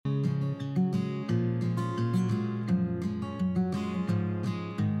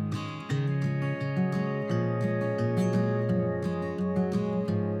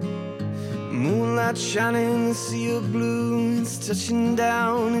light shining in the sea of blue. It's touching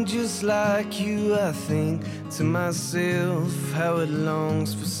down, and just like you, I think to myself how it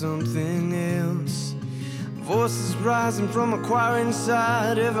longs for something else. Voices rising from a choir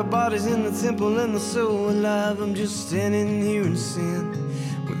inside. Everybody's in the temple and they're so alive. I'm just standing here in sin.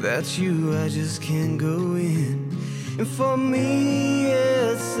 Without you, I just can't go in. And for me,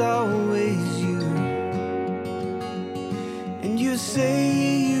 it's always you. And you say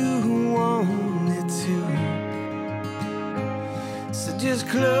you want it to. So just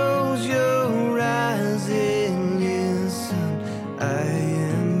close your eyes and listen. I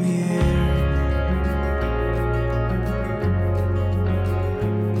am here.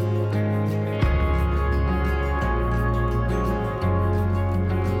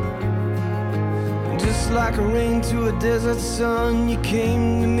 Just like a rain to a desert sun, you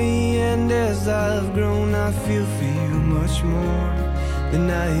came to me, and as I've grown, I feel for you much more than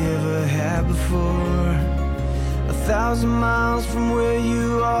I ever had before. 1,000 miles from where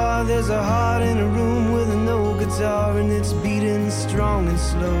you are, there's a heart in a room with an old guitar, and it's beating strong and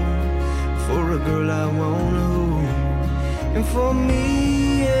slow for a girl I wanna hold. And for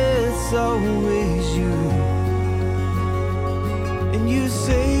me, it's always you. And you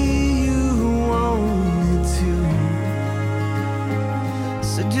say you want it to.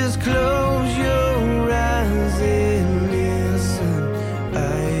 So just close your eyes and listen. I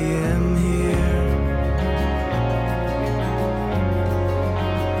am here.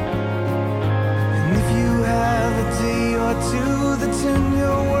 And if you have a day or two that turn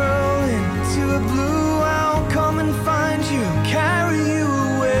your world into a blue, I'll come and find you, carry you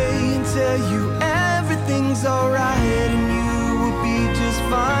away, and tell you everything's alright, and you will be just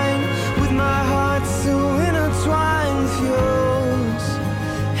fine. With my heart so intertwined with yours,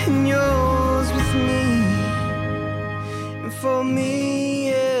 and yours with me. And for me,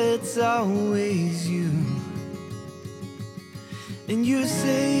 it's always you. And you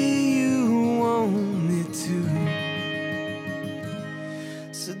say you want it to.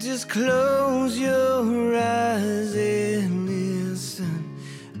 So just close your eyes and listen.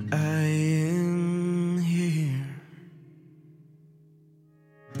 I am here.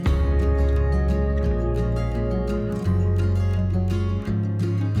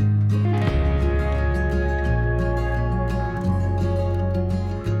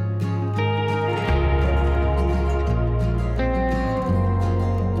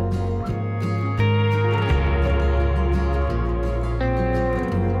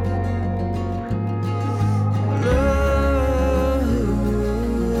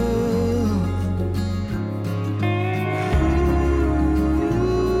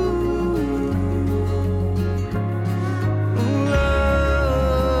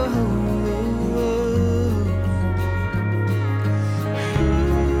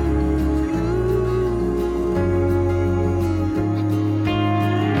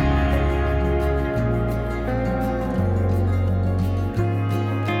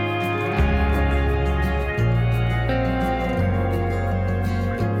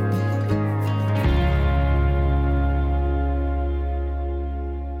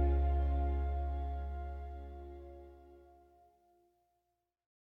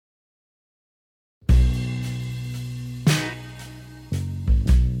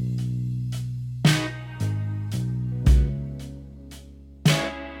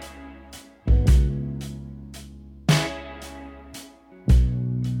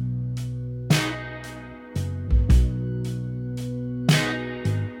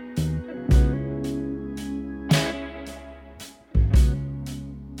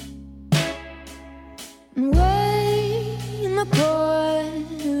 Way in the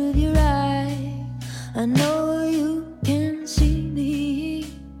corner of your eye, I know you can see me,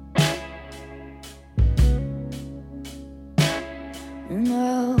 and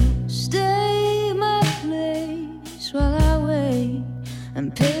I'll stay my place while I wait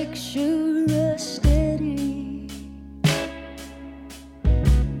and picture us steady.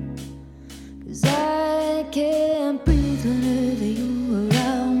 'Cause I can't breathe whenever you're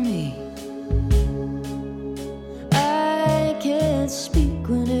around me. I can't speak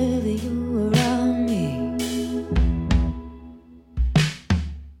whenever you're around me.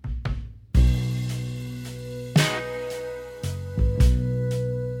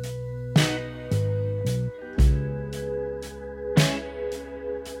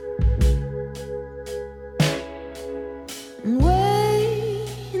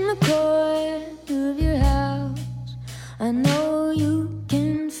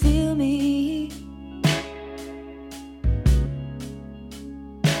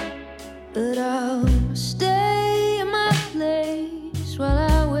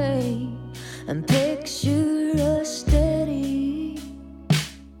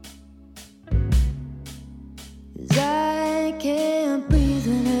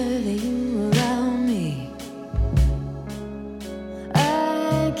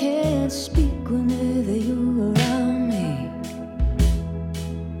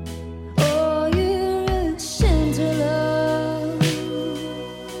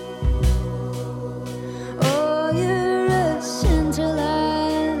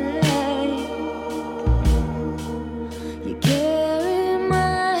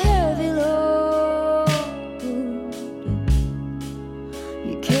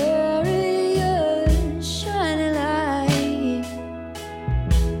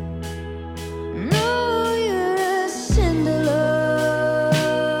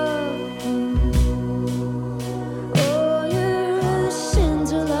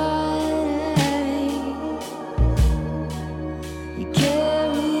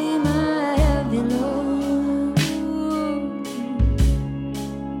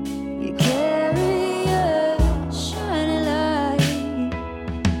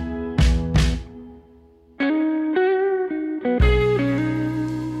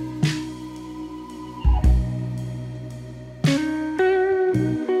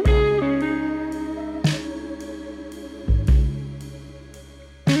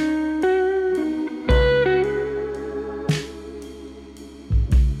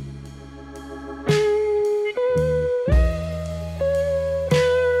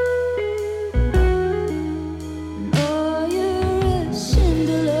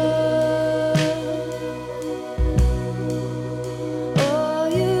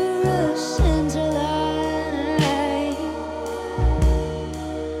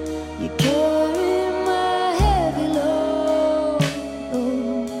 You carry my heavy load.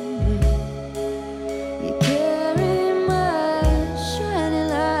 You carry my shining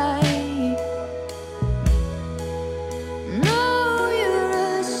light. No, you're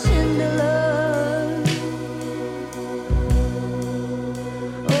a cinder love.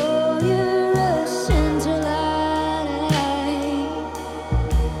 Oh, you're a cinder light.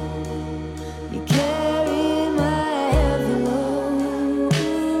 You carry my heavy load.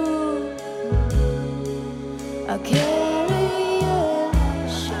 I carry your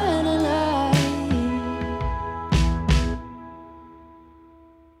shining light.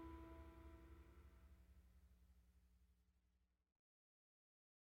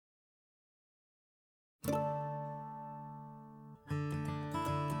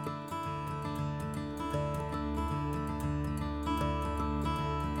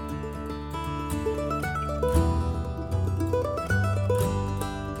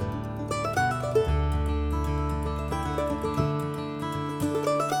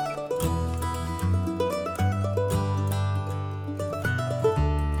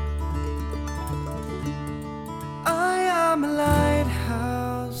 I am a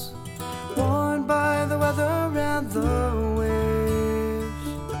lighthouse, worn by the weather and the waves.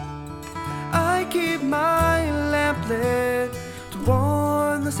 I keep my lamp lit to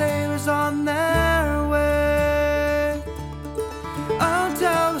warn the sailors on their way. I'll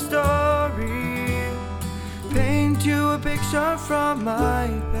tell a story, paint you a picture from my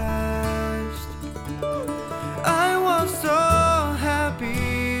past. I was so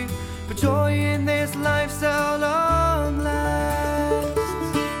happy, but joy in this life seldom lasts.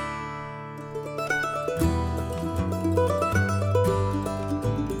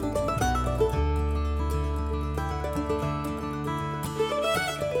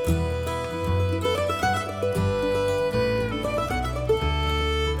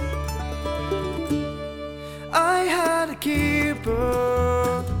 I had a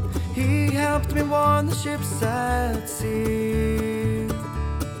keeper, he helped me warn the ships at sea.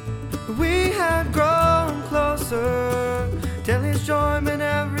 We had grown closer till his joy meant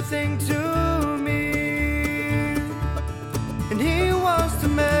everything to me. And he was to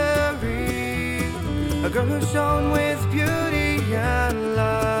marry a girl who shone with beauty and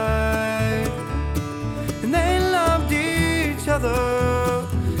light. And they loved each other,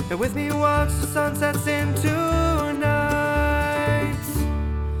 and with me watched the sunsets into nights.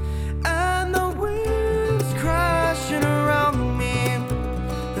 And the winds crashing around me,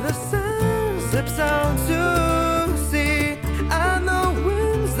 the sand slips out to sea. And the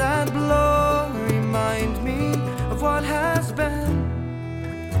winds that blow remind me of what has been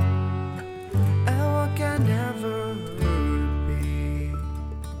and what can never be.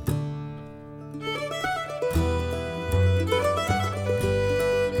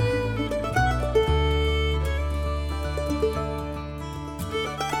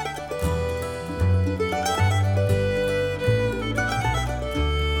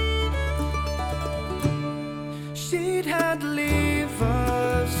 She'd had to leave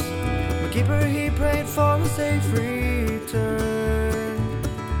us. My keeper, he prayed for a safe return.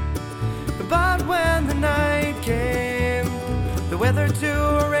 But when the night came, the weather to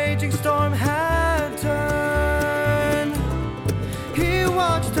a raging storm had turned. He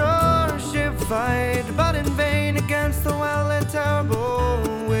watched her ship fight, but in vain against the wild and terrible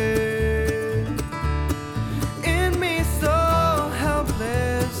wind. In me so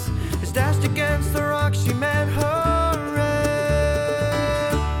helpless, as dashed against the rock, she met her end.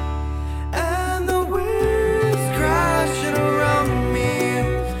 And the winds crashing around me,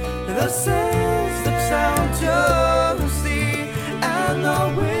 the sail slips out to sea. And the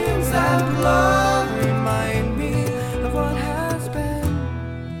winds that blow remind me of what has been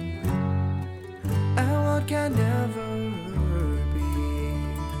and what can never be.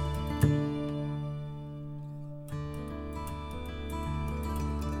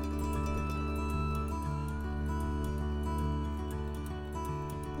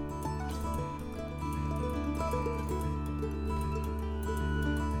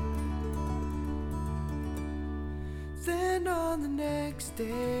 Then on the next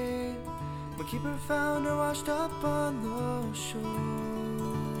day, my keeper found her washed up on the shore.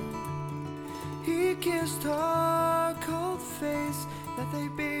 He kissed her cold face, that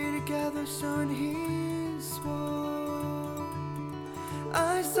they'd be together soon, he swore.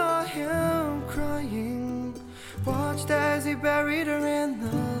 I saw him crying, watched as he buried her in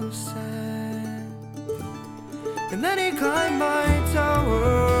the sand. And then he climbed my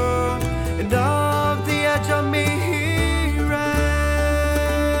tower, and off the edge of me he ran.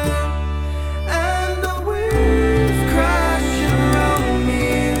 And the winds crashing around me,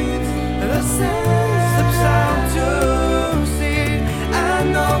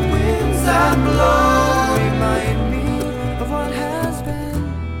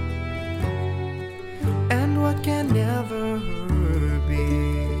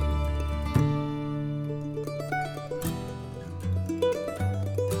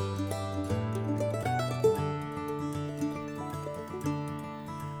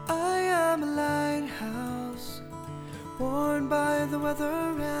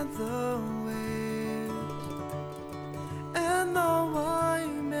 river and the waves. And though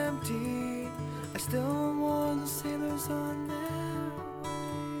I'm empty, I still warn the sailors on their way.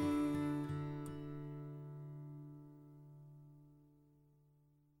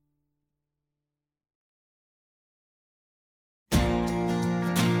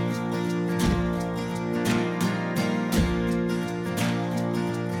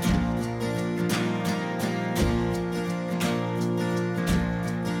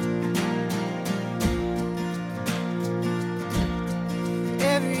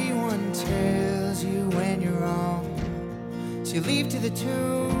 Everyone tells you when you're wrong, so you leave to the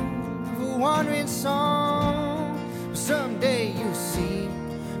tune of a wandering song. But someday you'll see,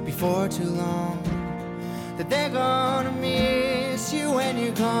 before too long, that they're gonna miss you when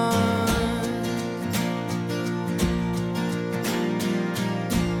you're gone.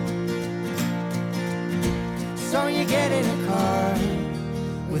 So you get in a car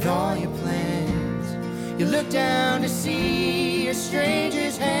with all your plans. You look down to see a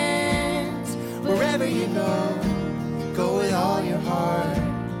stranger's hands. Wherever you go, go with all your heart,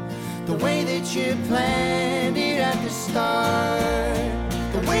 the way that you planned it at the start.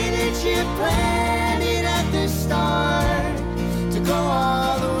 The way that you planned it at the start. To go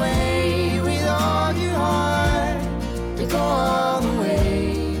all the way with all your heart. To go all the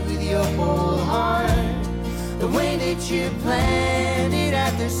way with your whole heart. The way that you planned it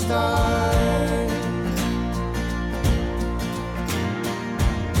at the start.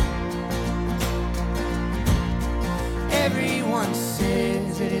 Everyone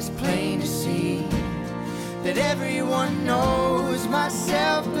says that it's plain to see that everyone knows,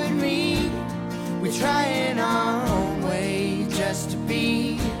 myself but me. We try in our own way just to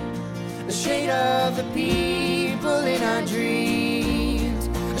be a shade of the people in our dreams.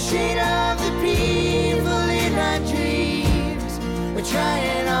 A shade of the people in our dreams. We try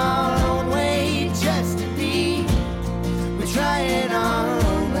in our own way just to be. We try in our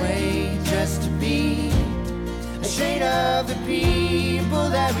own way just to be a shade of the people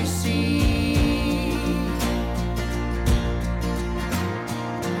that we see.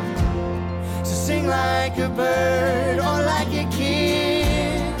 So sing like a bird or like a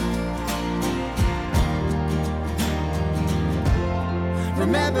kid.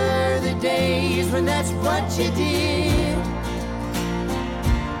 Remember the days when that's what you did.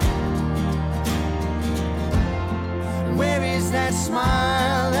 Where is that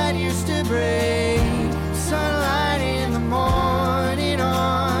smile that used to break? Sunlight in the morning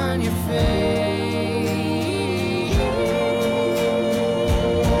on your face.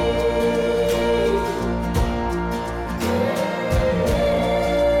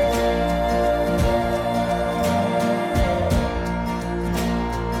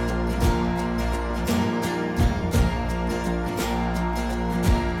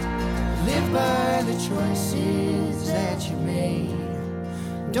 Live by the choices that you made.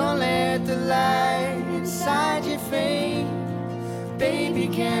 Don't let the light inside your fade. Baby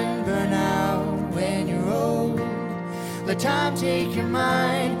can burn out when you're old. Let time take your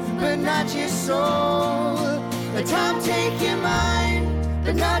mind, but not your soul. Let time take your mind,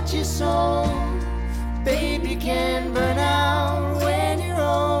 but not your soul. Baby can burn out when you're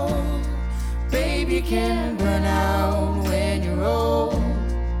old. Baby can burn out when you're old.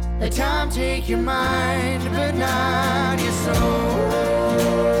 Let time take your mind, but not your soul.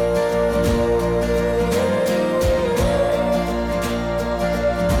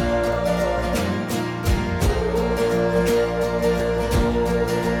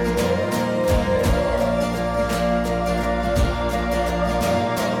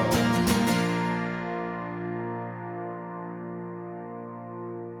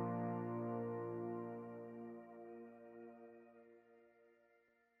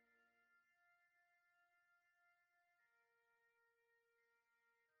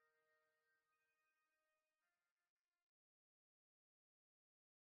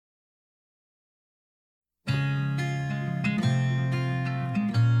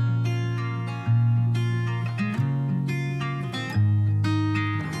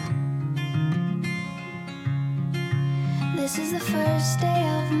 This is the first day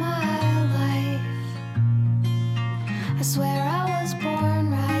of my life. I swear I was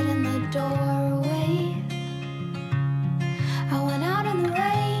born right in the doorway. I went out in the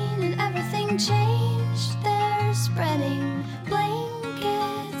rain and everything changed. They're spreading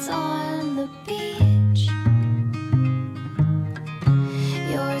blankets on the beach.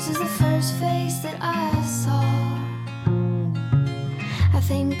 Yours is the first face that I saw. I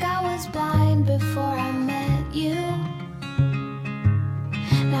think I was blind before I met you.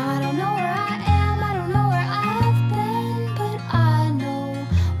 Now I don't know where I am, I don't know where I've been, but I know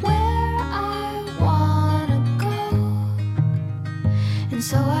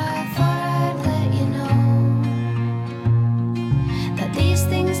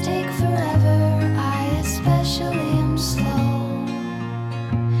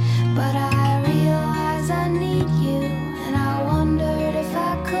but I realize I need you, and I wondered if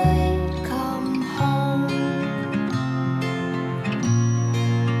I could come home.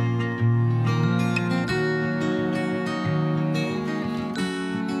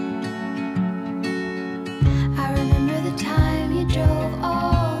 I remember the time you drove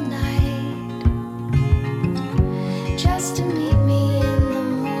all night just to meet me in the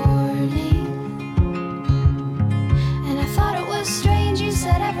morning, and I thought it was strange. You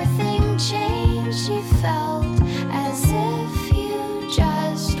said everything changed. You felt as if you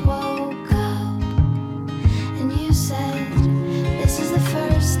just woke up, and you said, "This is the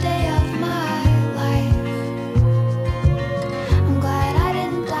first day of my life. I'm glad I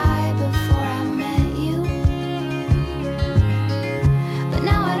didn't die before I met you. But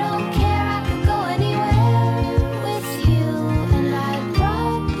now I don't care, I could go anywhere with you, and I'd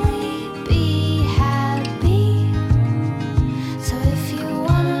probably be happy. So if you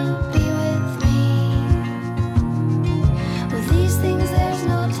wanna be with me, with these things there's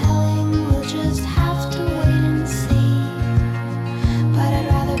no telling, we'll just have to wait and see. But I'd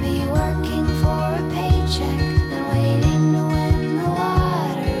rather be working for a paycheck than waiting to win the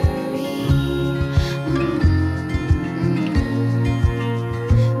lottery.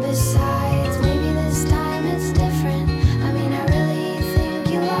 Besides, maybe this time it's different. I mean, I really think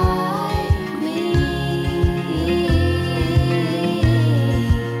you like me.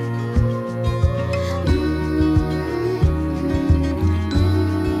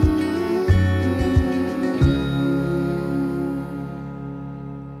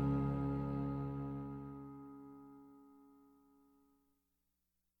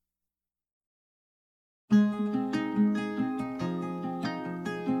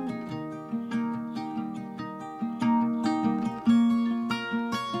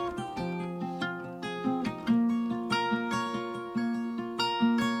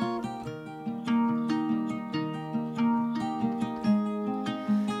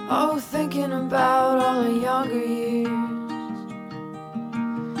 Oh, thinking about all the younger years,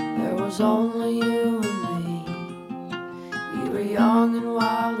 there was only you and me. We were young and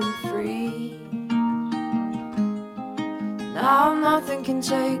wild and free. Now nothing can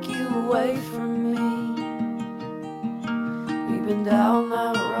take you away from me. We've been down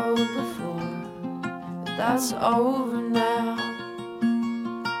that road before, but that's over now.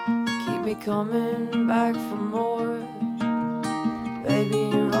 Keep me coming back for more. Baby,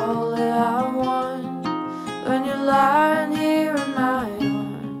 you're all that I want. When you're lying here in my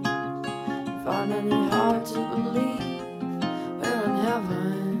arms, finding it hard to believe we're in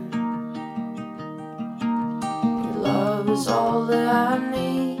heaven. Your love is all that I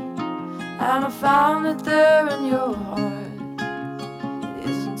need, and I found it there in your heart. It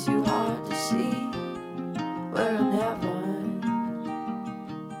isn't too hard to see we're in heaven.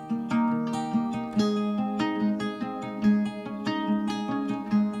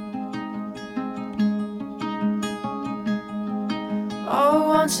 Oh,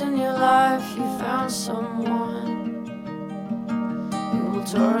 once in your life you found someone who will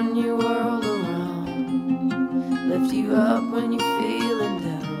turn your world around, lift you up when you're feeling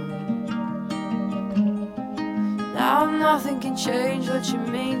down. Now nothing can change what you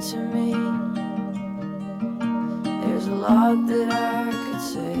mean to me. There's a lot that I could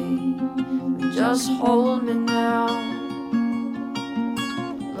say, but just hold me now.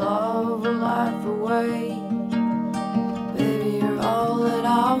 Love will light the way. Baby, you're all that I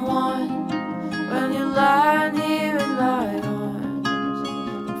want. When you're lying here in my arms,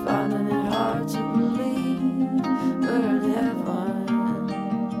 I'm finding it hard to believe we're in heaven.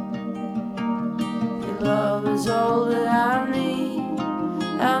 Your love is all that I need,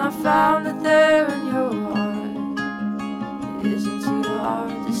 and I found it there in your heart. It isn't too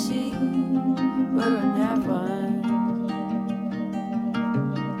hard to see we're in heaven.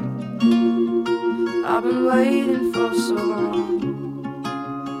 I've been waiting for so long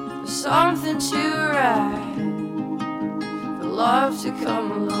for something to write, for love to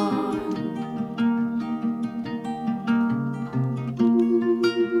come along.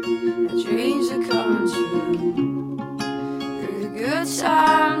 The dreams are coming true, through the good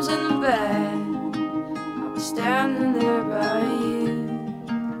times and the bad. I'll be standing there by you.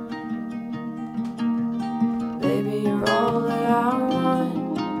 Baby, you're all that I want.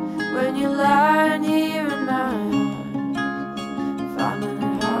 When you're lying here in my arms, finding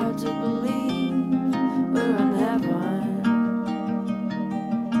it hard to believe we're in heaven.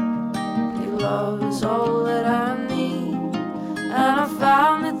 Your love is all that I need, and I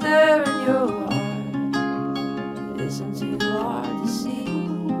found it there in your heart. It isn't too hard to see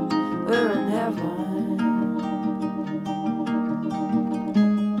we're in heaven.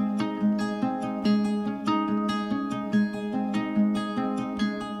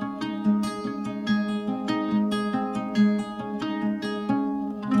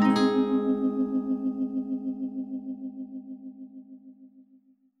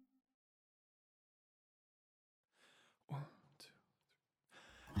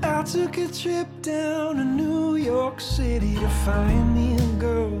 I took a trip down to New York City to find me a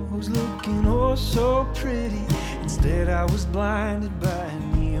girl who's looking oh so pretty. Instead I was blinded by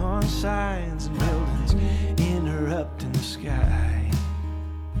neon signs and buildings interrupting the sky.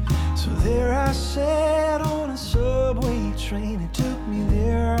 So there I sat on a subway train. It took me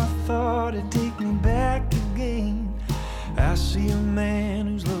there, I thought it'd take me back again. I see a man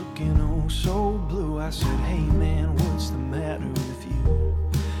who's looking oh so blue. I said, hey man, what's the matter with you?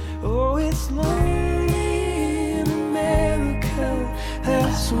 Oh, it's lonely in America,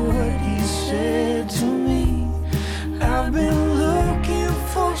 that's what he said to me. I've been looking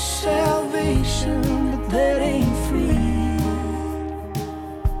for salvation, but that ain't free.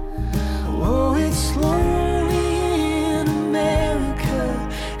 Oh, it's lonely in America,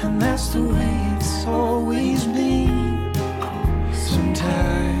 and that's the way it's always been.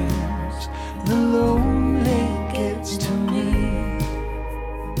 Sometimes the lonely gets to me.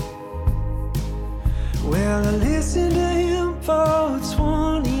 Well, I listened to him for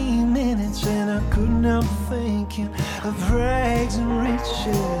 20 minutes and I couldn't help thinking of rags and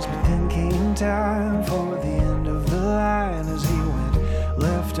riches. But then came time for the end of the line. As he went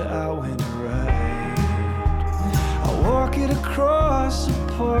left, I went right. I walk it across the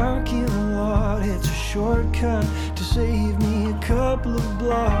parking lot. It's a shortcut to save me a couple of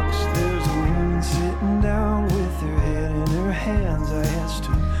blocks. There's a woman sitting down with her head in her hands. I asked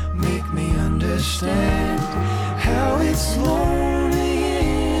her, make me understand how it's lonely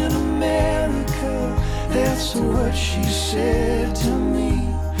in America. That's what she said to me.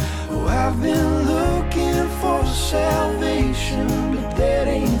 Oh, I've been looking for salvation, but that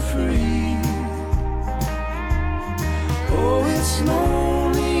ain't free. Oh, it's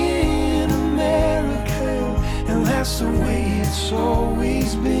lonely in America, and that's the way it's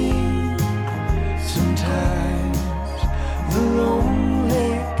always been. Sometimes the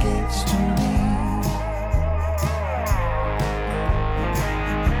lonely gets to me.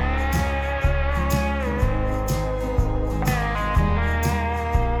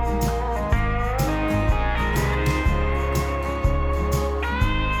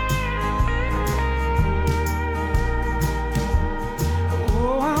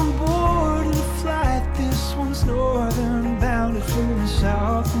 Northern bound, it flew me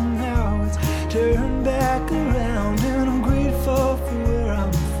south, and now it's turned back around. And I'm grateful for where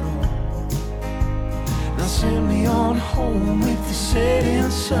I'm from. Now send me on home with the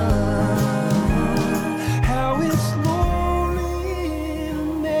setting sun. How it's lonely in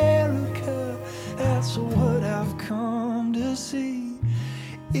America, that's what I've come to see.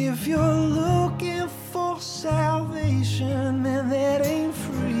 If you're looking for salvation, man, that ain't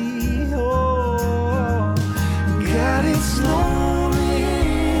free. Oh, God, it's lonely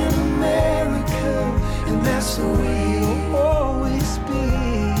in America, and that's the way it'll always be.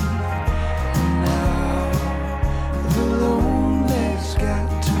 And now the lonely's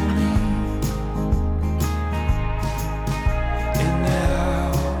got to me. And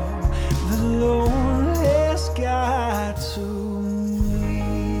now the lonely's got to me.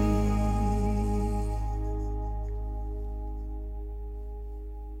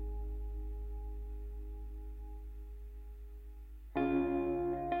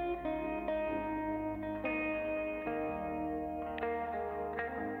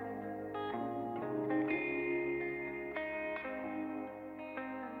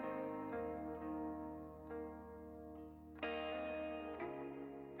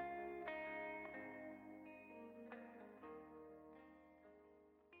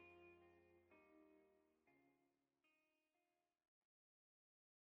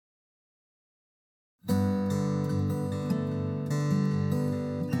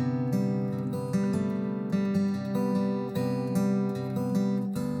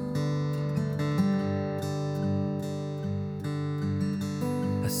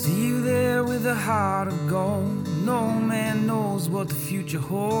 With a heart of gold, no man knows what the future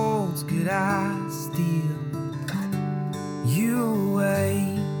holds. Could I steal you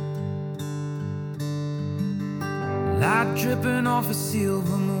away? Light dripping off a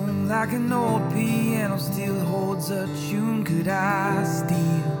silver moon, like an old piano still holds a tune. Could I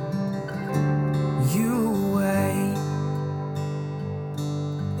steal you away?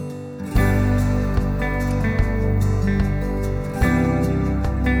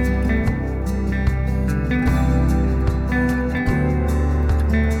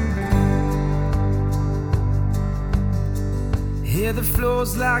 The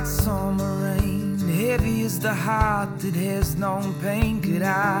flows like summer rain, heavy is the heart that has known pain. Could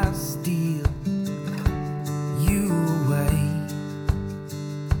I steal you away?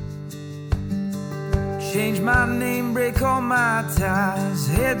 Change my name, break all my ties,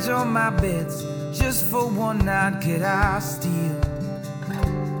 hedge all my bets. Just for one night could I steal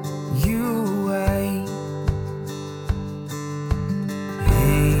you away?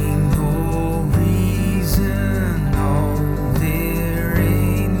 Ain't no reason, no, there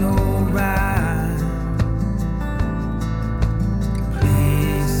ain't no rhyme.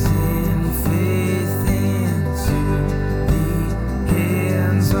 Placing faith into the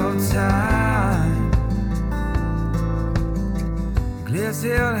hands of time. Glass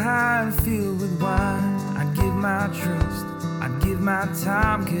held high and filled with wine. I'd give my trust, I'd give my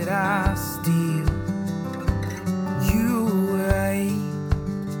time. Could I steal you away?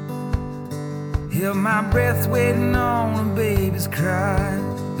 Held my breath waiting on a baby's cry.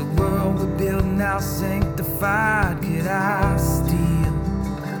 The world we built now sanctified. Could I steal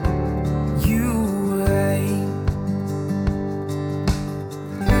you away?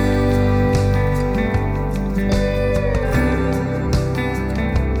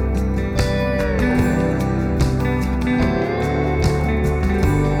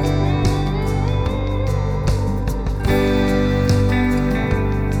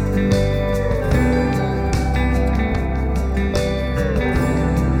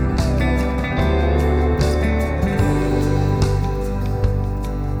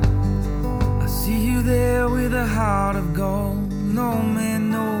 Heart of gold, no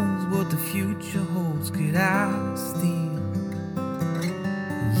man knows what the future holds. Could I steal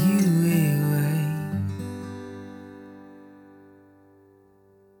you away?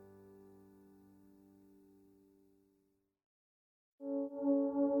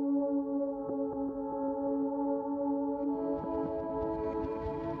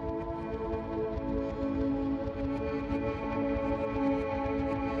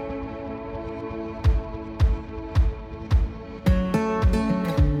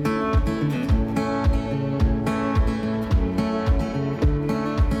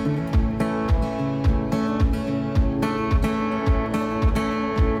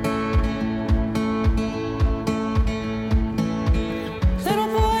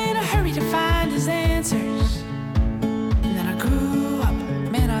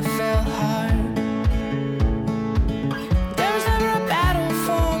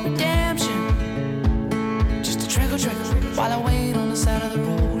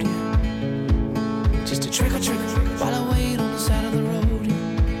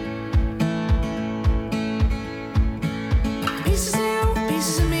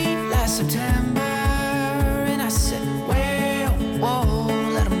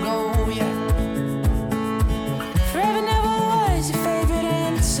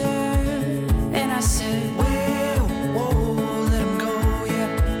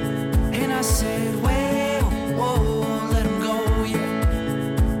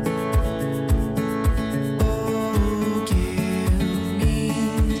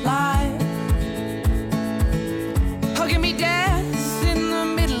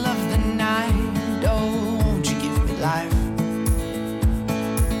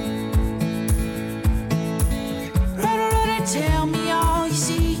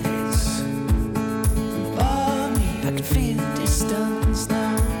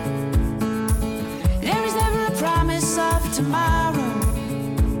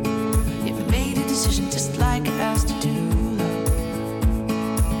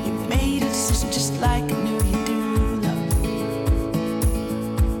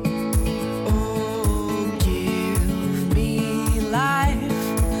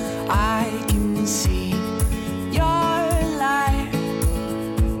 I can see your light.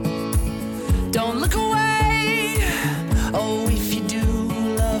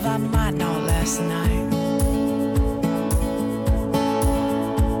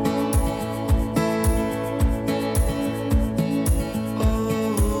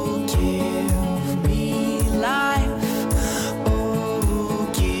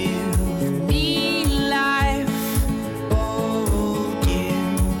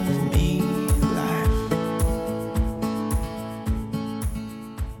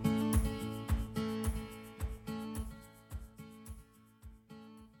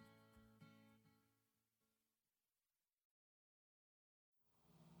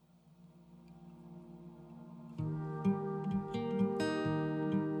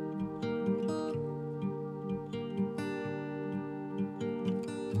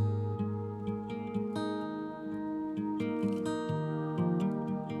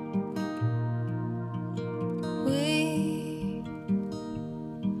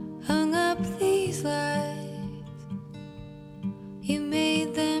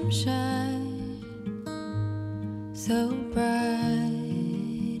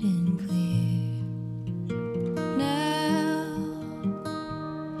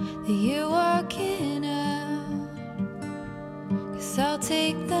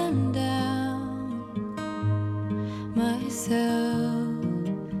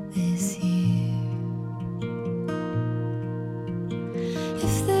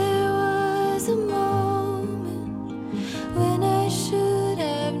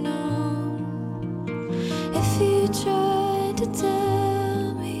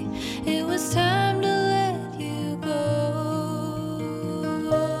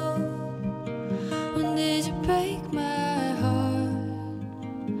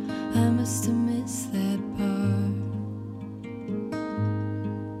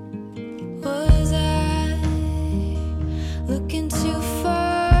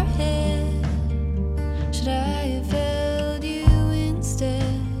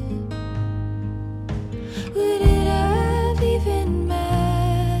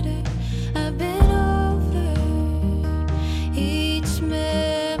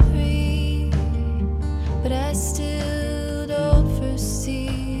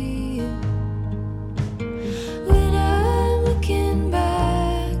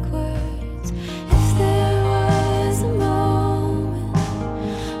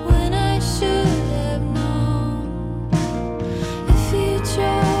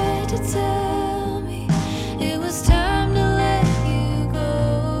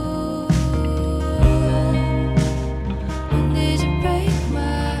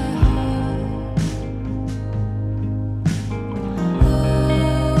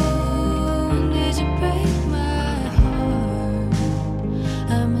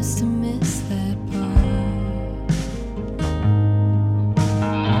 must have missed that part.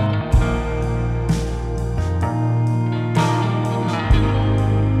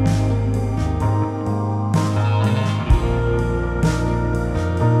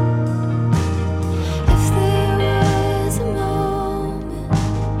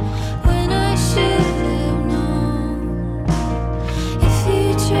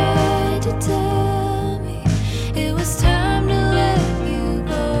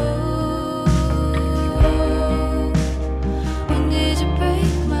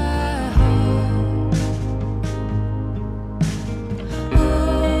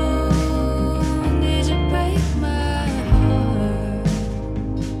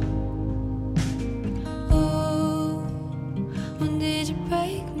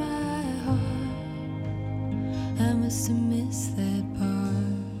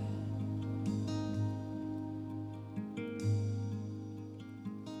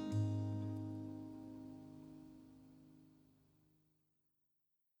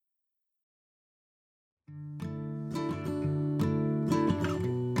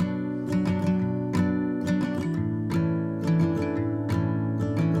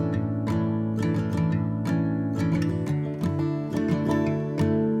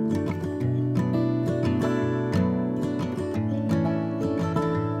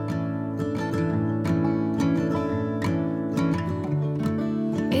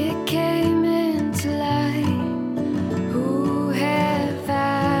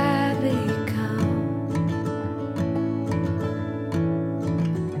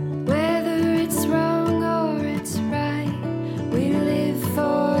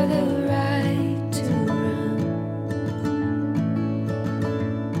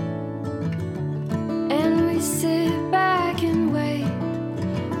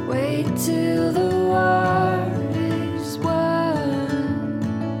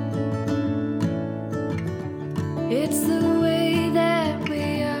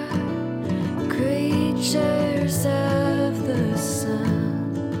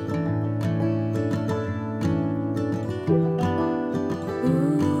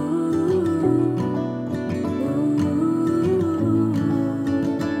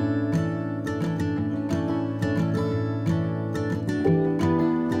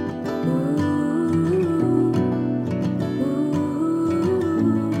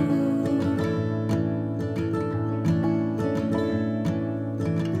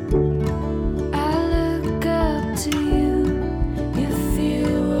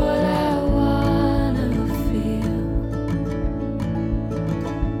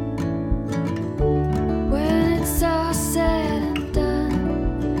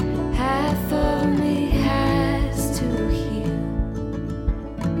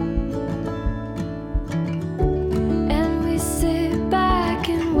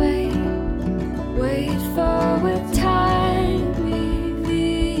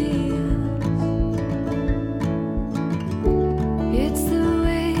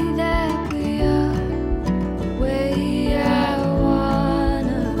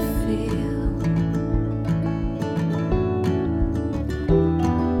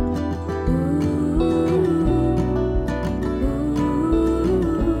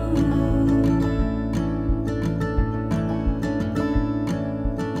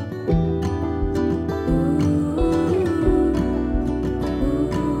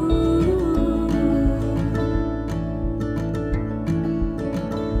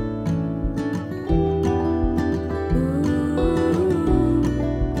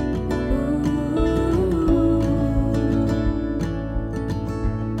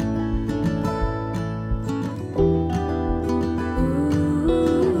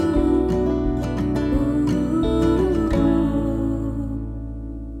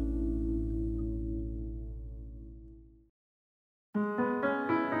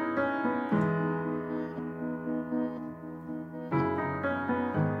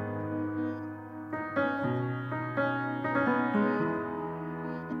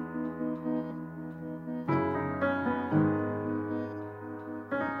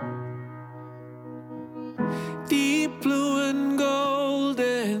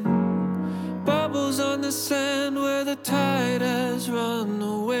 sand where the tide has run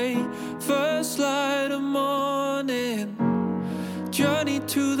away. First light of morning, journey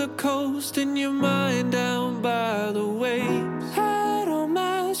to the coast and your mind down by the waves. Head on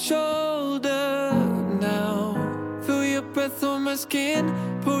my shoulder now, feel your breath on my skin,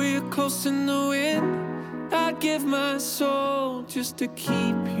 pull you close in the wind. I'd give my soul just to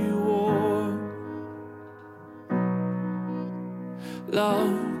keep you warm.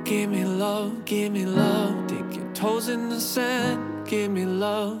 Love, give me love, give me love. Dig your toes in the sand, give me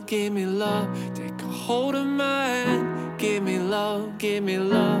love, give me love. Take a hold of my hand, give me love, give me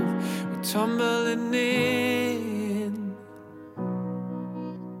love. We're tumbling in.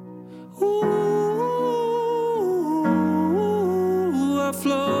 Ooh, I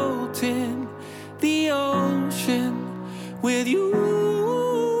float in the ocean with you,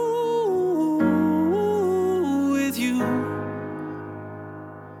 with you.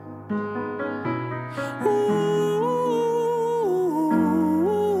 Ooh,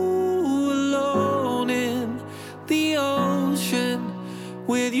 alone in the ocean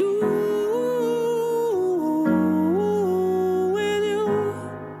with you, with you.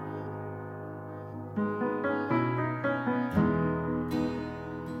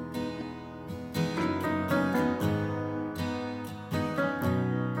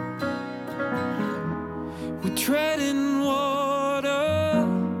 We're treading water,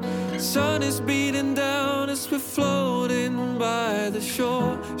 sun is beating down as we're floating by the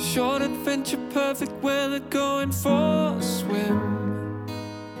shore. Short adventure, perfect weather, going for a swim.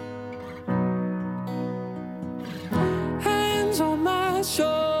 Hands on my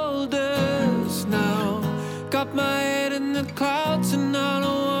shoulders now, got my head in the clouds and I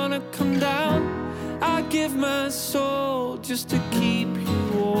don't wanna come down. I give my soul just to keep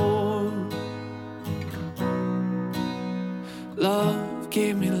you warm. Love,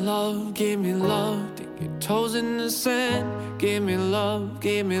 give me love, give me love. Dip your toes in the sand. Give me love,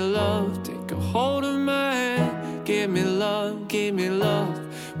 give me love. Take a hold of my hand. Give me love, give me love.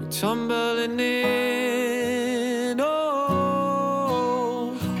 We're tumbling in.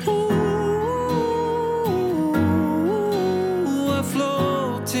 Oh, ooh, I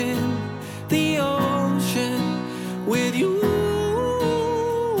float in the ocean with you.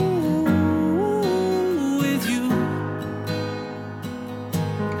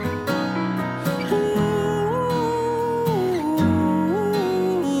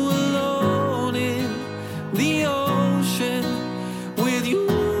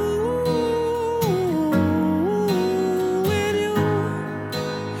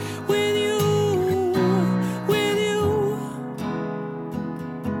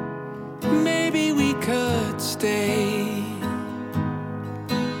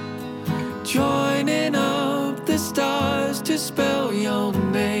 Joining up the stars to spell your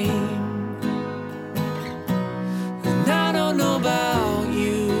name. And I don't know about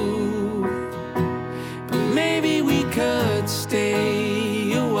you, but maybe we could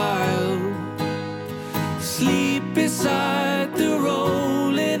stay a while. Sleep beside the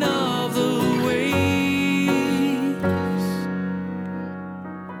rolling of the waves.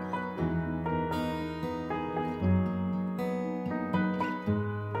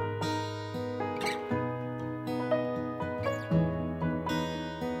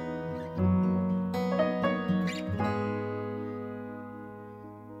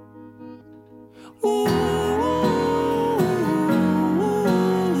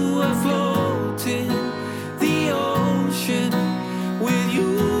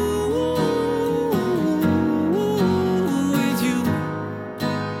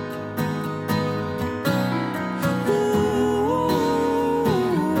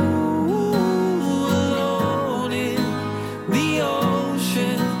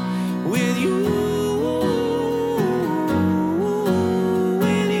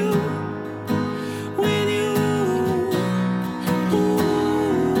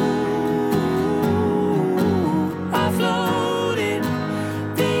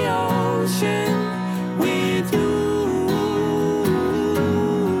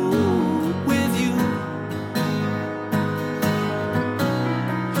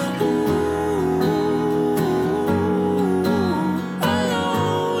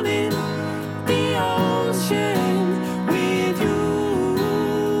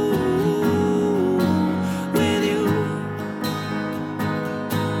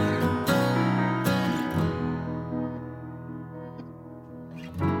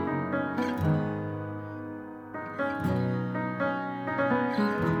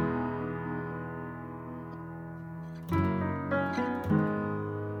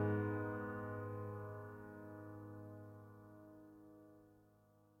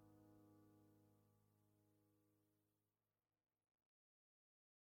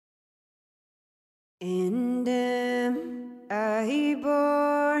 And am I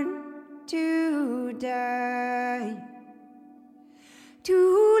born to die,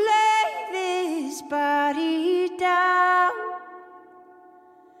 to lay this body down?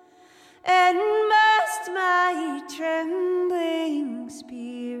 And must my trembling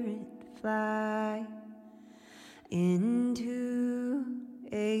spirit fly into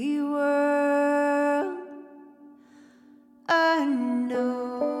a world unknown?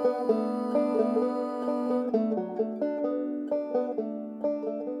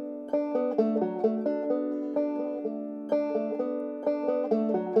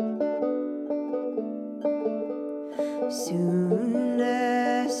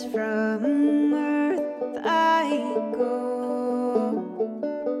 from earth I go.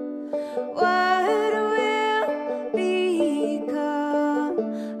 What will become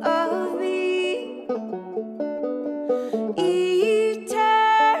of me?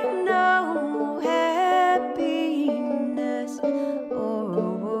 Eternal happiness or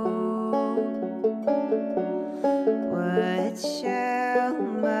woe? What shall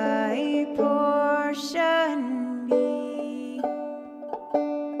my portion be?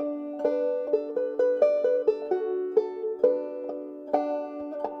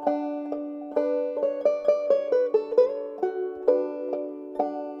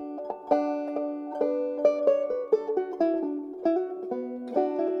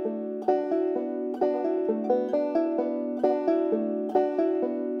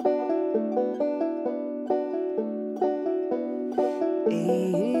 A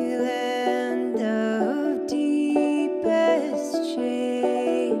land of deepest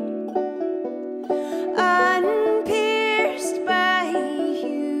shade, unpierced by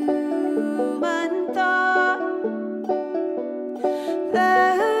human thought,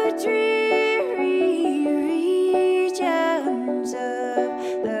 the dreary regions of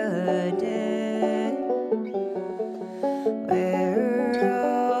the dead, where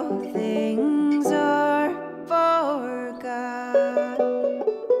all things are forgot.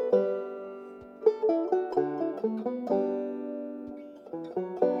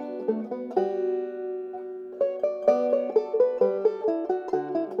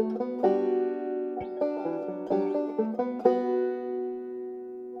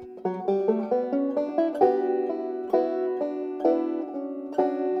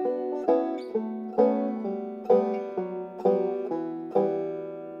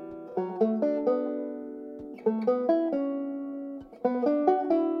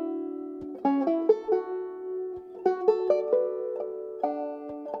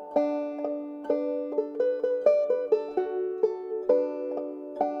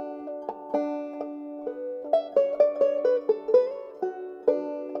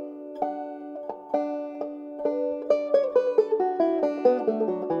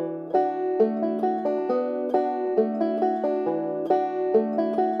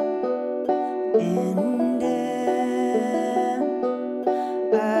 And am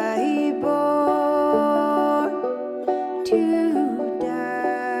I born to die,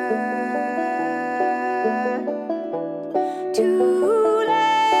 to lay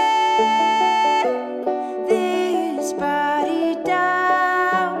this body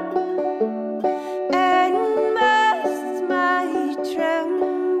down, and must my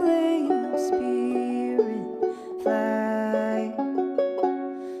trembling spirit fly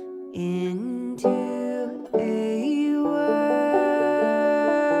into a world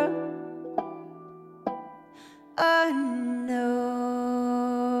unknown.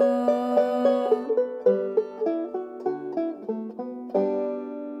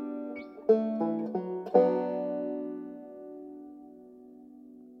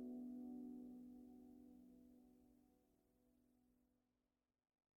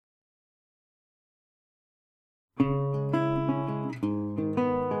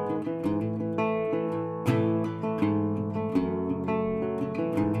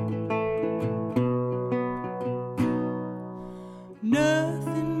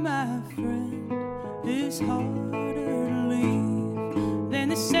 Nothing, my friend, is harder to leave than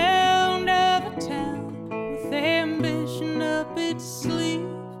the sound of a town with ambition up its sleeve.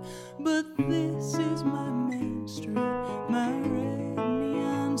 But this is my main street, my red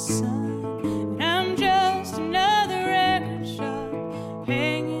neon sign, and I'm just another record shop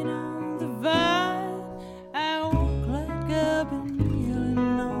hanging on the vine. I walk like I've been kneeling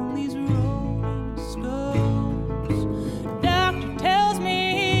on these rolling stones. Doctor tells me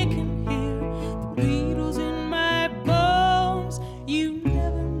he can hear the beetles in my bones. You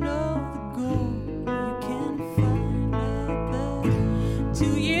never know the gold you can find out there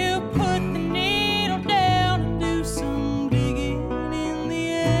till you put the needle down and do some digging in the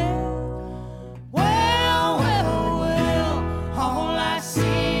air.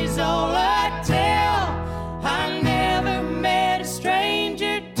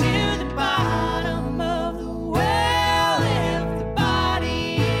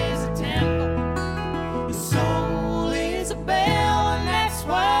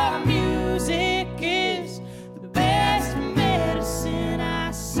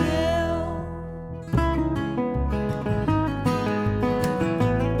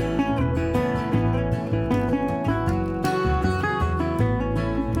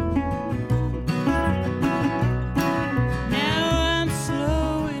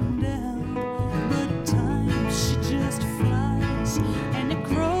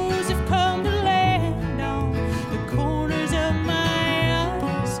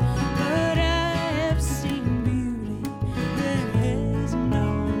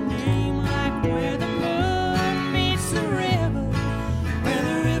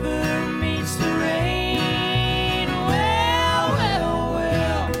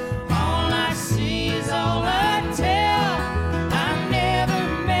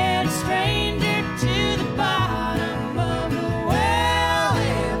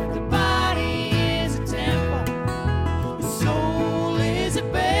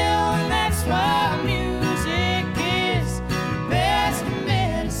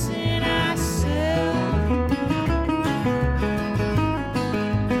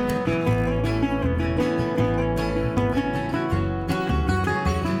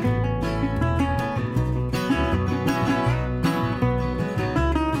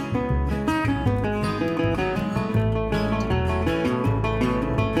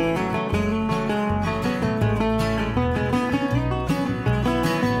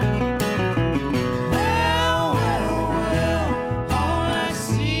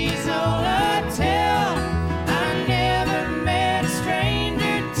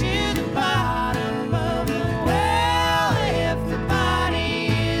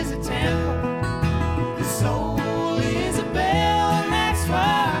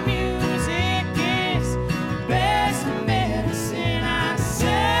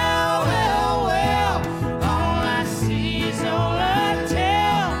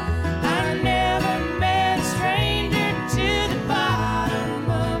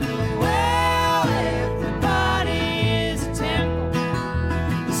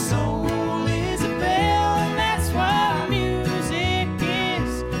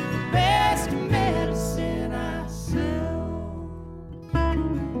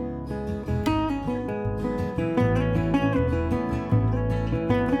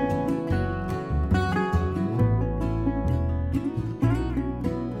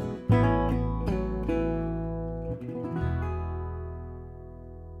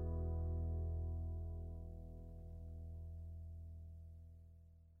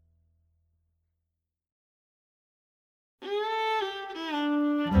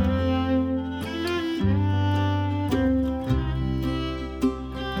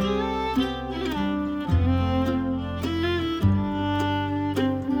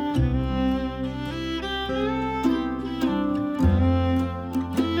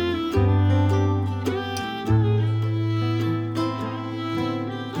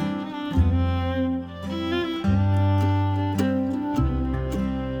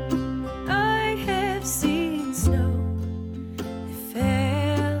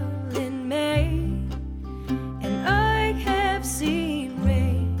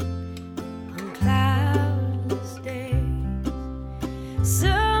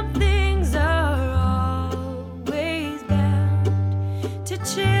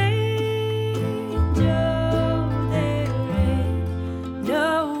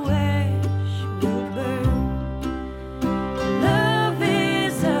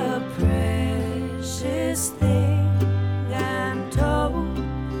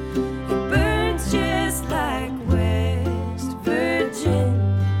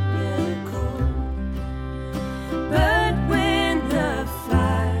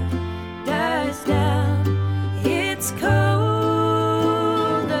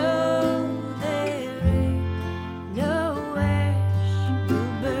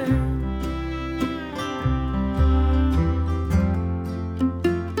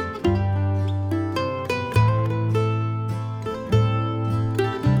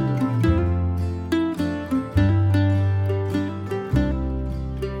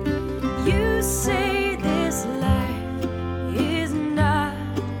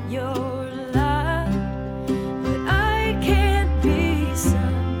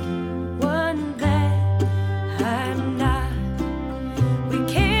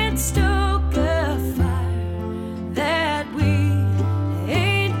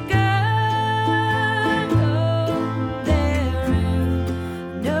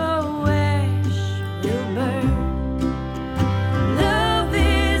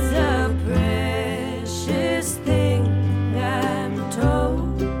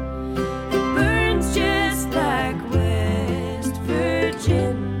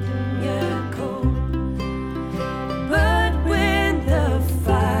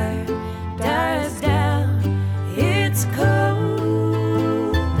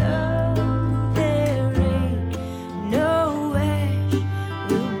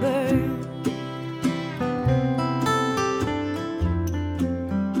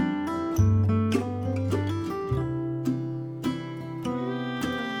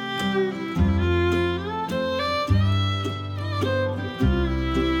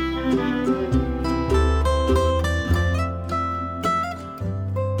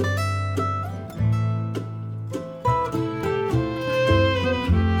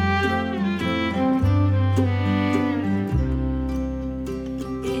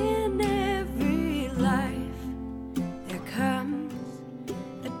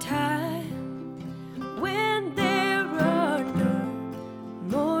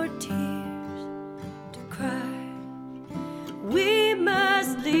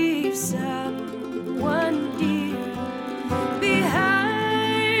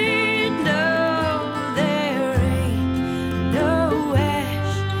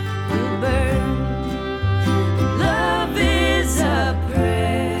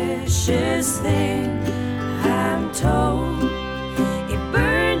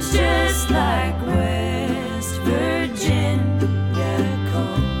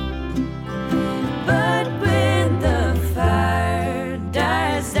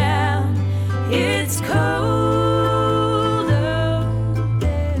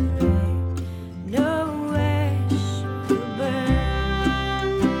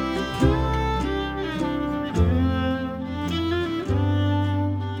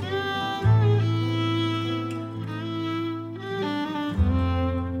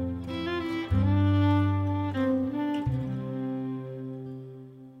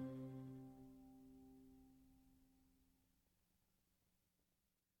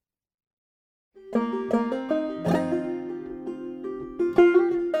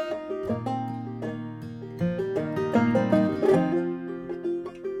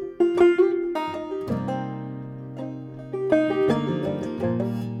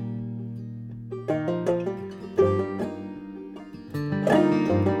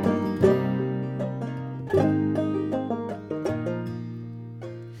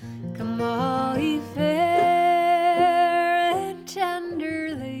 Come all ye fair and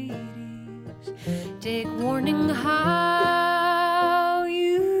tender ladies, take warning how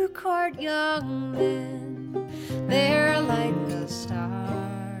you court young men. They're like the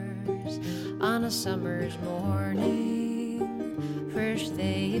stars on a summer's morning. First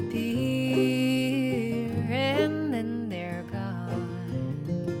they appear and then they're gone.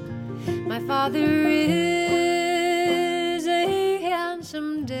 My father is a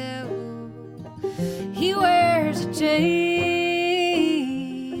handsome devil. He wears a chain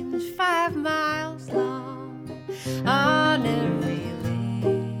that's 5 miles long. On every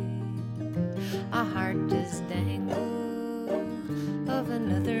leg a heart does dangle of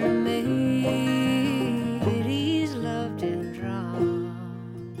another maid he's loved and drawn.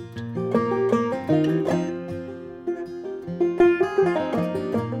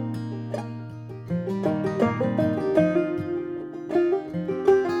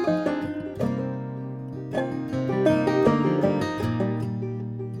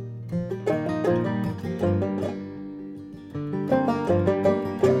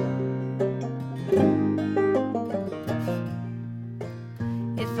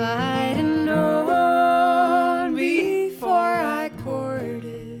 If I'd have known before I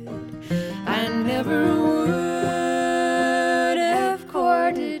courted, I never would have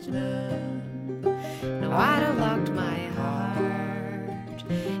courted none. No, I'd have locked my heart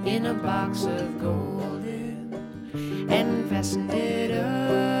in a box of golden and fastened it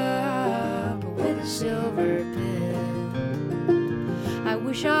up with a silver pin. I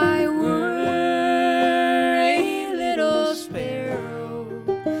wish I were a little sparrow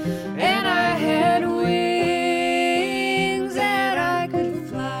and I had wings that I could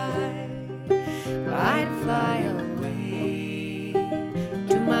fly. I'd fly away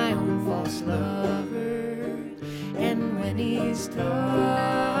to my own false lover, and when he's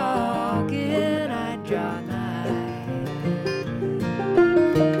talking, I'd draw nigh.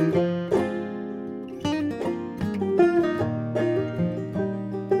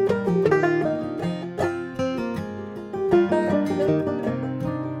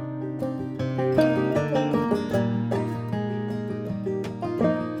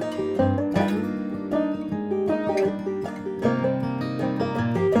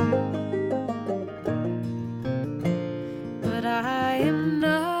 But I am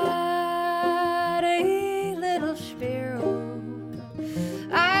not a little sparrow.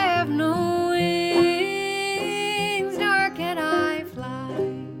 I have no wings, nor can I fly.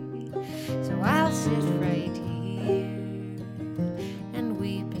 So I'll sit right here and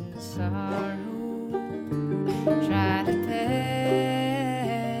weep in sorrow, try to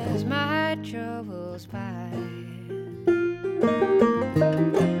pass my troubles by.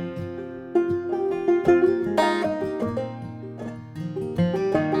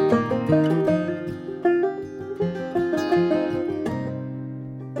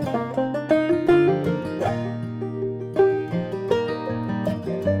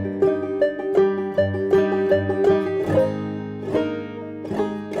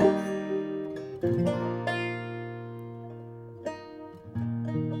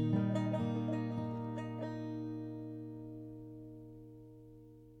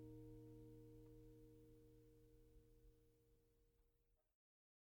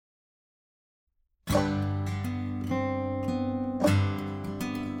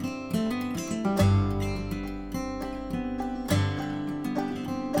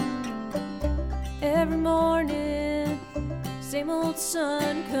 Every morning, same old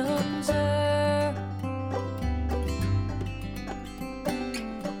sun comes up.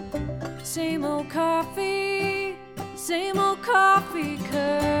 Same old coffee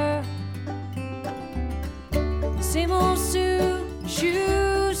cup. Same old suit,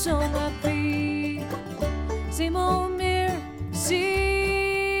 shoes on my feet. Same old mirror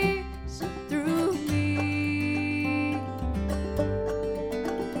sees through me.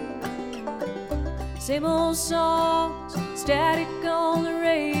 Same old songs, static on the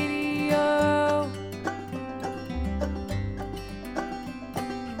radio.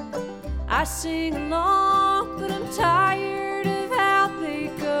 I sing along, but I'm tired of how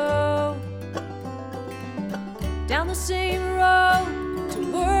they go. Down the same road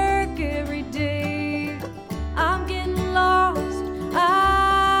to work every day. I'm getting lost,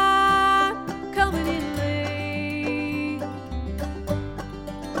 I'm coming in late.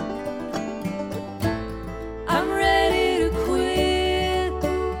 I'm ready to quit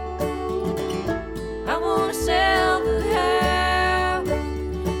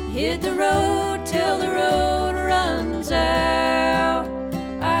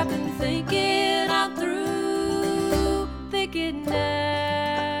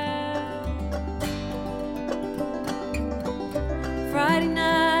Friday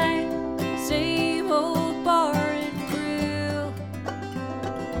night, same old bar and grill.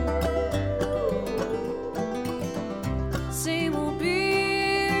 Same old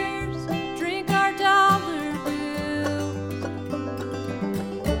beers, drink our dollar bills.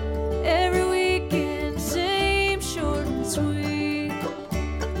 Every weekend, same short and sweet.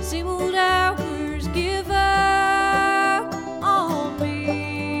 Same old hours, give up on me.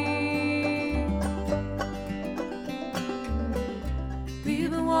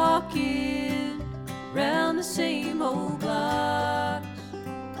 We've been walking round the same old blocks,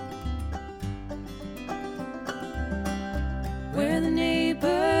 where the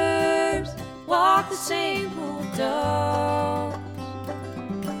neighbors walk the same old dogs.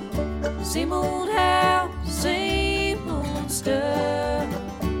 Same old house, same old stuff.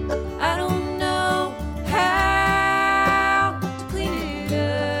 I don't know how to clean it up.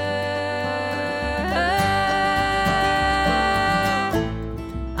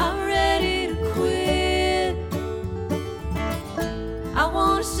 I'm ready to quit. I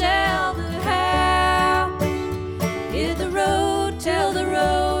wanna sell the house, hit the road till the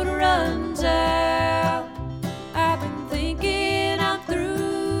road runs out. I've been thinking I'm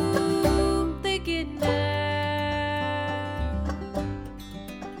through thinking now.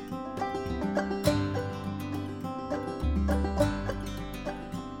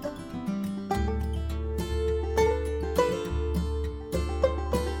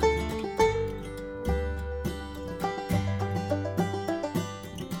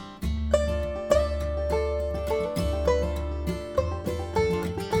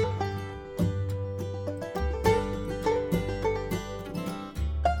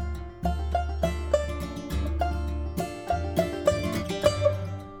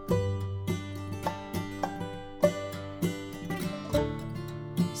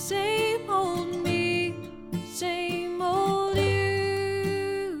 Same old me, same old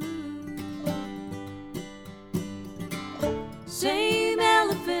you. Same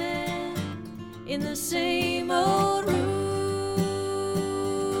elephant in the same old room.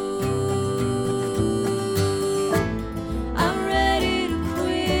 I'm ready to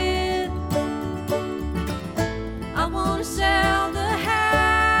quit. I wanna sell the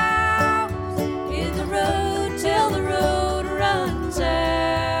house, hit the road till the road runs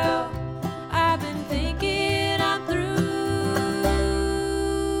out. I've been thinking I'm through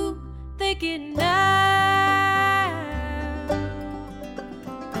thinking now.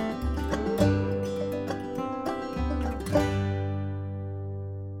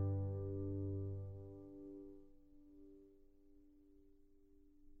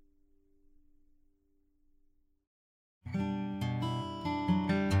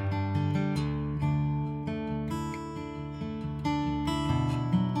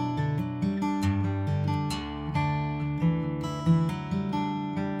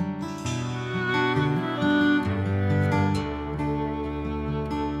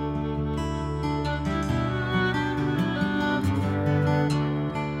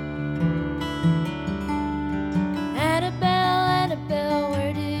 Annabelle, Annabelle,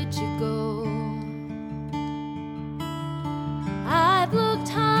 where did you go? I've looked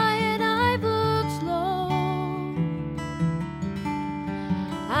high and I've looked low.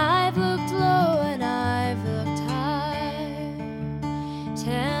 I've looked low and I've looked high.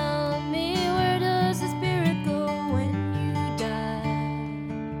 Tell me, where does the spirit go when you die?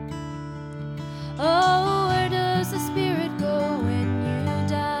 Oh, where does the spirit go when you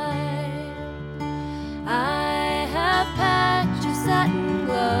die? I have packed your satin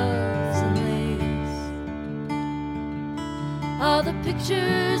gloves and lace, all the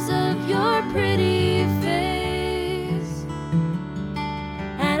pictures of your pretty face,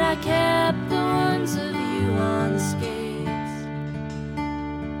 and I kept the ones of you on skates,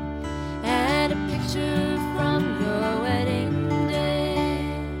 and a picture from your wedding day.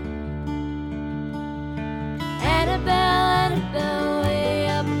 Annabelle, Annabelle, way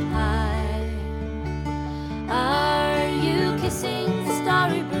up high, are you kissing the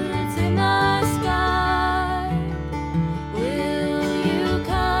starry birds in the sky? Will you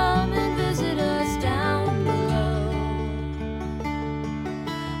come and visit us down below?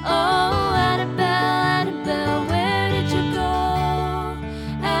 Oh, Annabelle, Annabelle, where did you go?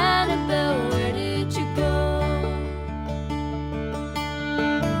 Annabelle, where did you go?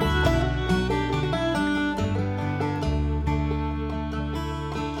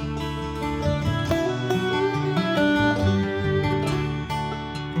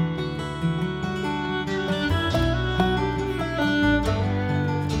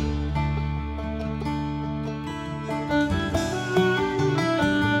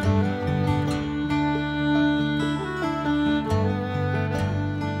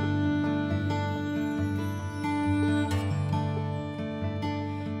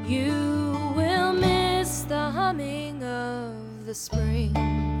 spring,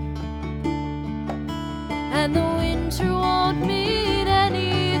 and the winter won't mean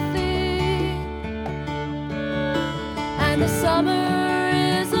anything, and the summer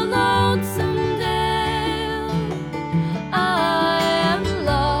is a lonesome dale. I am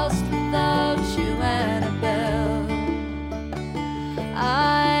lost without you, Annabelle.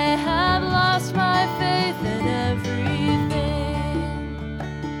 I have lost my faith in everything.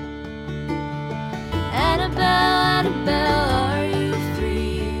 Annabelle, Annabelle, are you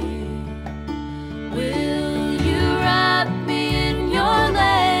free? Will you wrap me in your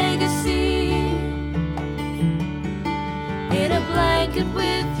legacy, in a blanket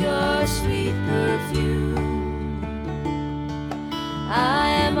with your sweet perfume? I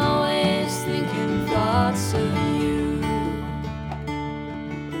am always thinking thoughts of you.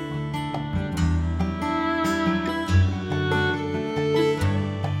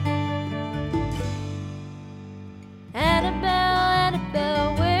 Annabelle,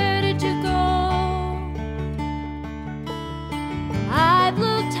 Annabelle, where did you go? I've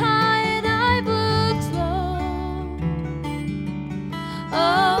looked high and I've looked low.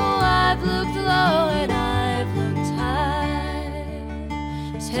 Oh, I've looked low and I've looked high.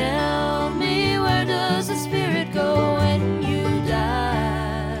 Tell me, where does the spirit go when you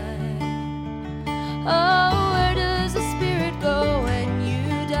die? Oh, where does the spirit go when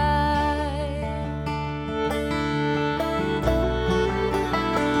you die?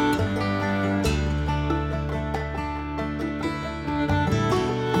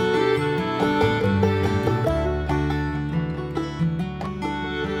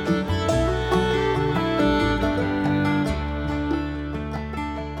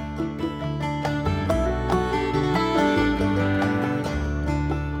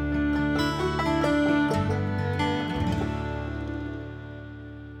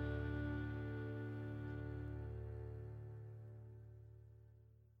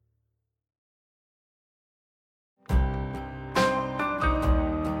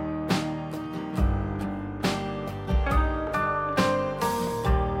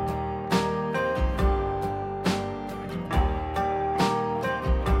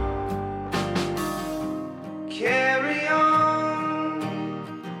 Carry on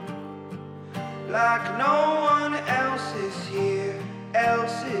like no one else is here,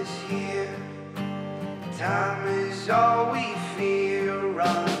 Time is all we fear,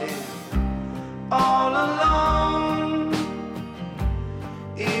 running all alone.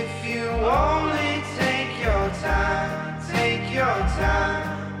 If you only take your time,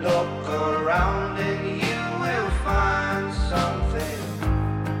 look around and you will find something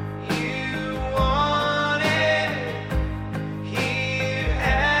you wanted. Here,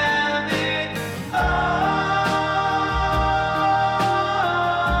 have it all.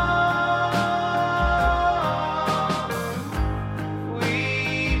 We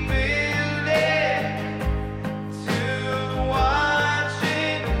build it to watch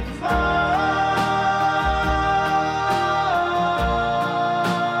it fall.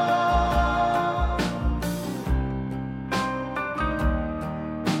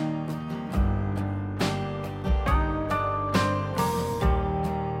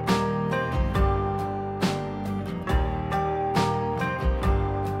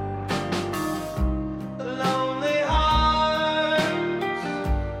 Lonely hearts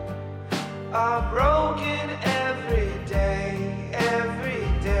are broken every day.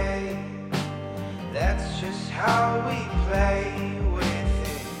 That's just how we play with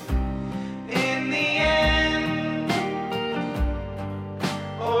it. In the end,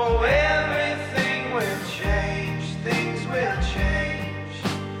 oh, everything will change, things will change.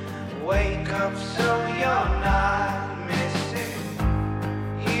 Wake up so you're not missing.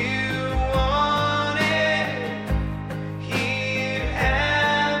 You want it, here,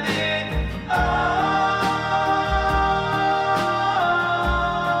 have it all.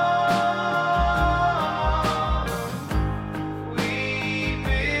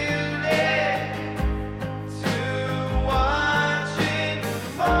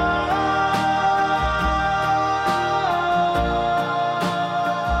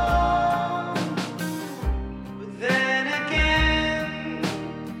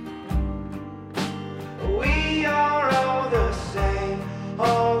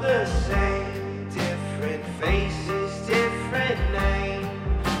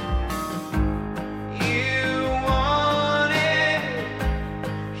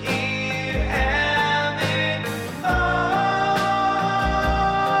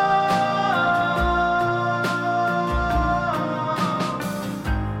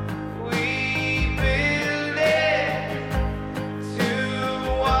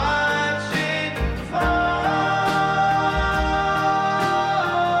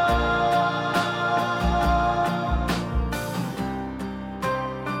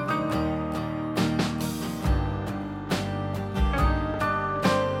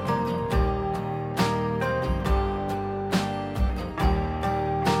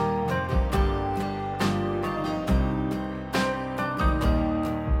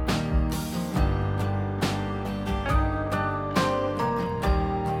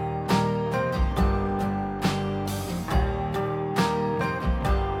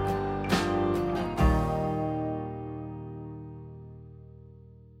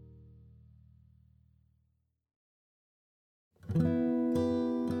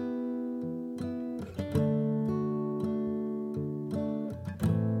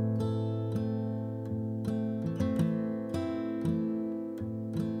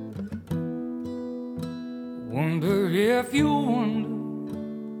 Wonder if you wonder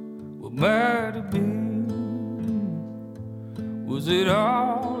what might have been. Was it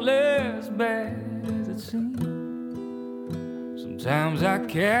all as bad as it seemed? Sometimes I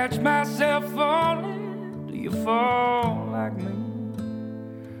catch myself falling. Do you fall like me?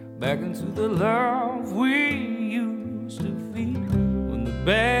 Back into the love we used to feel. When the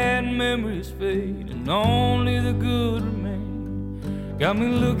bad memories fade and only the good remain. Got me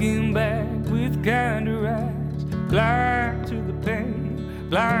looking back with kinder eyes. Blind to the pain,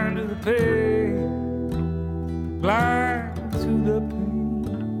 blind to the pain, blind to the pain.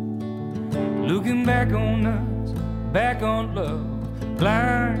 Looking back on us, back on love.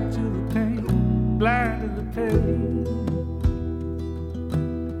 Blind to the pain, blind to the pain.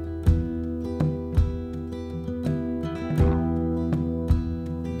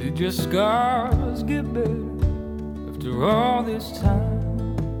 Did your scars get better after all this time?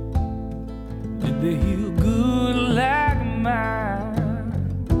 Did they heal good like mine?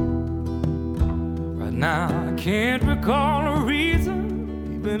 Right now I can't recall a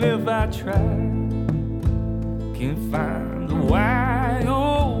reason, even if I try. Can't find the why,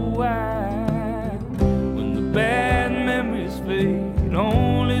 oh why. When the bad memories fade,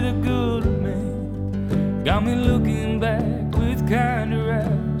 only the good remain. Got me looking back with kinder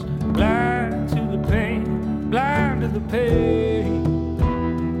eyes. Blind to the pain, blind to the pain,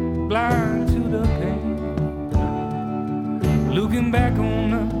 blind to the pain. Looking back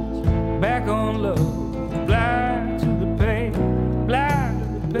on us, back on love. Blind to the pain, blind to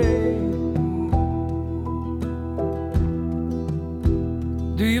the pain.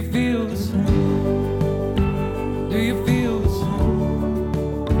 Do you feel the same? Do you feel the same?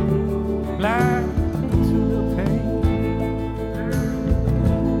 Blind to the pain.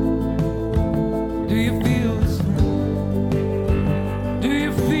 Do you feel the same? Do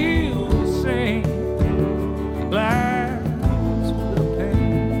you feel the same? Blind to the pain.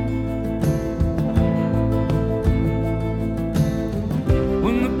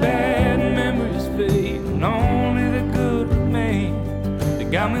 When the bad memories fade and only the good remain.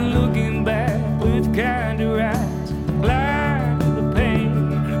 Got me looking back with kinder eyes. Blind to the pain,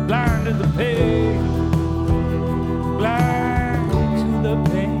 blind to the pain, blind to the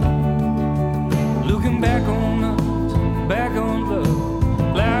pain. Looking back on us, back on love.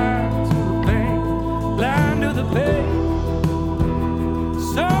 Blind to the pain, blind to the pain.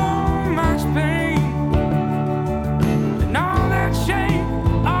 So much pain and all that shame,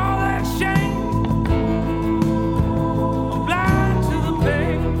 all that shame. Blind to the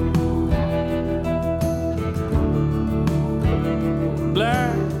pain,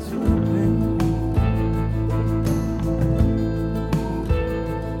 blind to the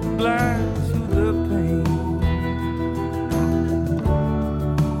pain.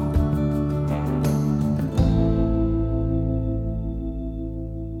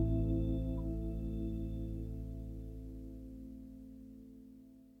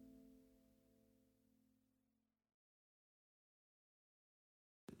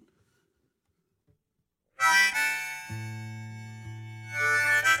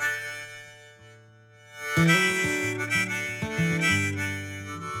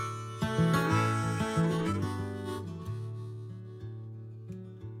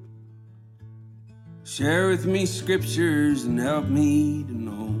 Share with me scriptures and help me to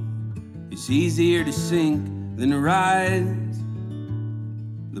know it's easier to sink than to rise.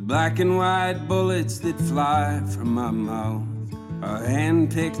 The black and white bullets that fly from my mouth are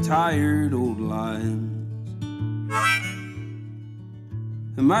hand-picked, tired old lines.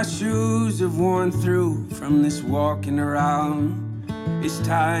 And my shoes have worn through from this walking around. It's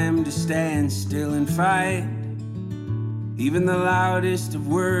time to stand still and fight. Even the loudest of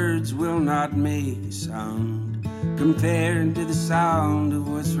words will not make a sound compared to the sound of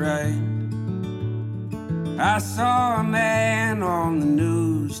what's right. I saw a man on the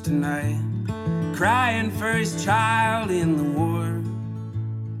news tonight crying for his child in the war.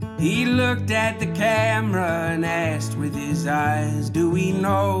 He looked at the camera and asked with his eyes, do we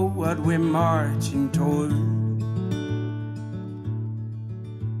know what we're marching toward?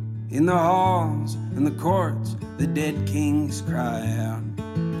 In the halls and the courts, the dead kings cry out.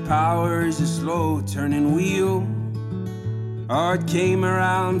 Power is a slow turning wheel. Oh, it came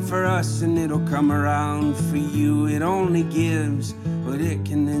around for us and it'll come around for you. It only gives what it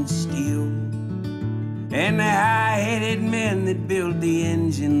can then steal. And the high-headed men that build the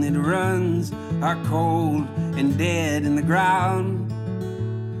engine that runs are cold and dead in the ground.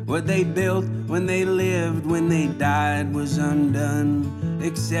 What they built when they lived, when they died was undone,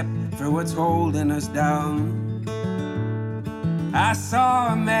 except for what's holding us down. I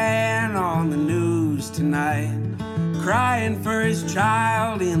saw a man on the news news tonight, crying for his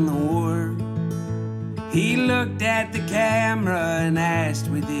child in the war. He looked at the camera and asked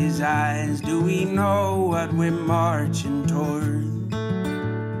with his eyes, do we know what we're marching toward?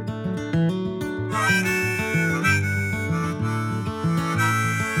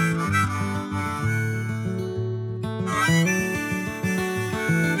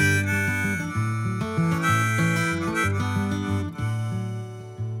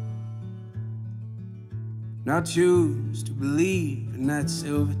 Now choose to believe in that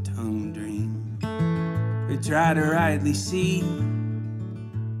silver-tongued dream. Or try to rightly see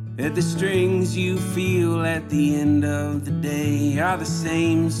that the strings you feel at the end of the day are the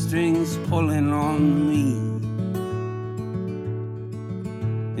same strings pulling on me.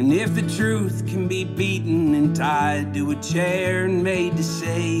 And if the truth can be beaten and tied to a chair and made to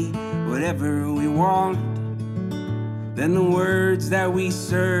say whatever we want, then the words that we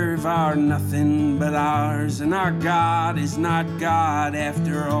serve are nothing but ours, and our God is not God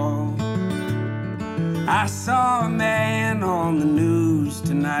after all. I saw a man on the news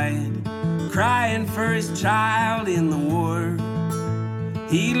tonight, crying for his child in the war.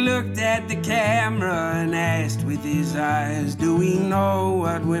 He looked at the camera and asked with his eyes, do we know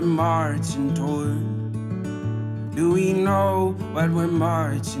what we're marching toward? Do we know what we're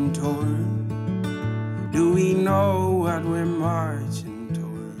marching toward? Do we know what we're marching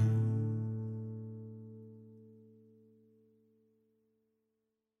toward?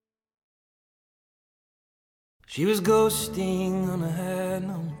 She was ghosting on a high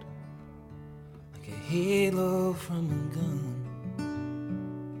note, like a halo from a gun.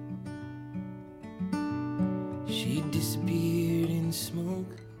 She disappeared in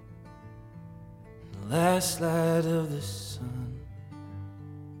smoke, in the last light of the sun.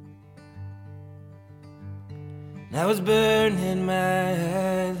 And I was burning my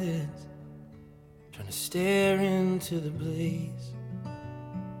eyelids, trying to stare into the blaze,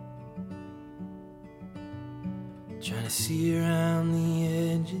 trying to see around the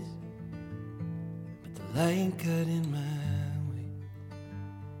edges, but the light got in my way.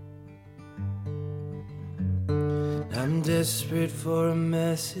 I'm desperate for a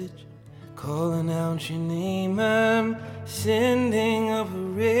message, calling out your name. I'm sending up a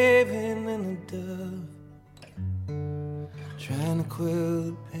raven and a dove, trying to quell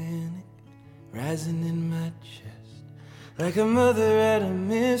the panic rising in my chest, like a mother at a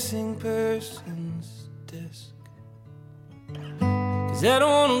missing person's desk. 'Cause I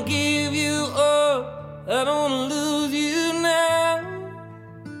don't wanna give you up, I don't wanna lose you now.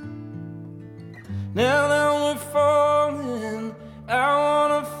 Now that we're falling, I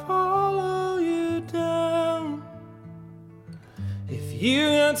wanna follow you down. If you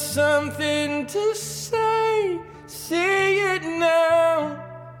got something to say, say it now.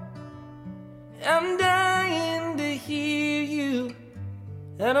 I'm dying to hear you.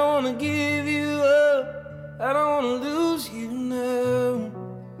 I don't wanna give you up, I don't wanna lose you now.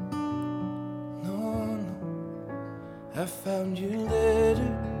 No, no, I found your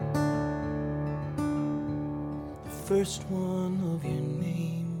letter, the first one of your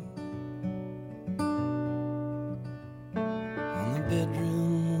name, on the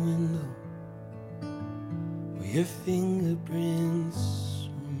bedroom window where your fingerprints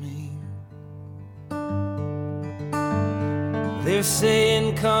remain. They're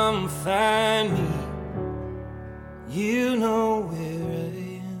saying come find me, you know where I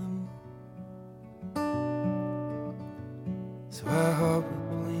am. So I hop a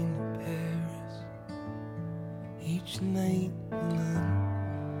plane to Paris each night when I'm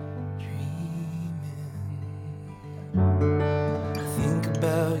dreaming. I think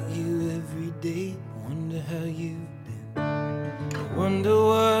about you every day, wonder how you've been, I wonder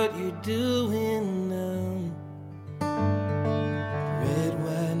what you're doing now. Red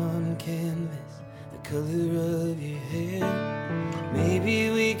wine on canvas, the color of your hair, maybe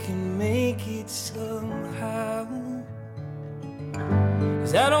we can make it somehow.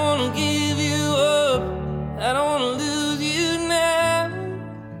 'Cause I don't wanna give you up, I don't wanna lose you now.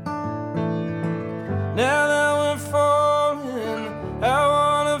 Now that we're falling, I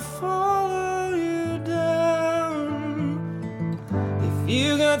wanna follow you down. If you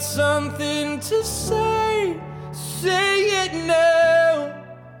got something to say, say it now.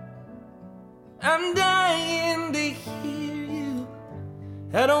 I'm dying to hear you.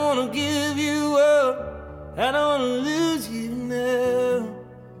 I don't wanna give you up, I don't wanna lose you now.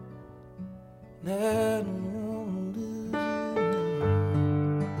 I don't wanna lose you now.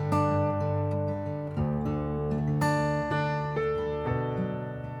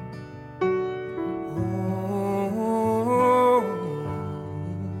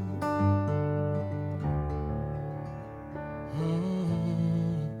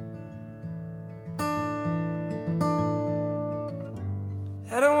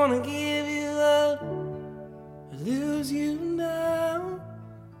 wanna give you up or lose you now.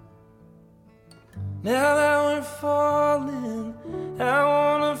 Now that we're falling, I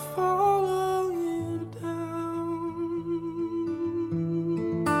wanna follow you down.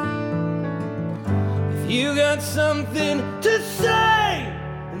 If you got something to say,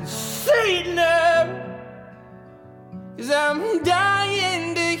 then say it now. 'Cause I'm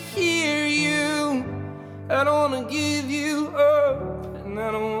dying to hear you. I don't wanna give you up, and I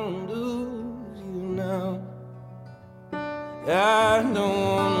don't wanna lose you now. I don't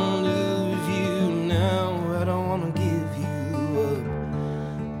wanna lose you now. I don't wanna give you up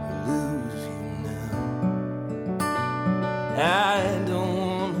or lose you now. I don't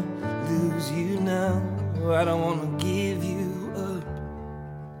wanna lose you now. I don't wanna give you up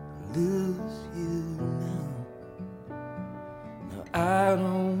or lose you now. No, I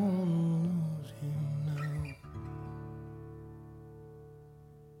don't wanna lose you now.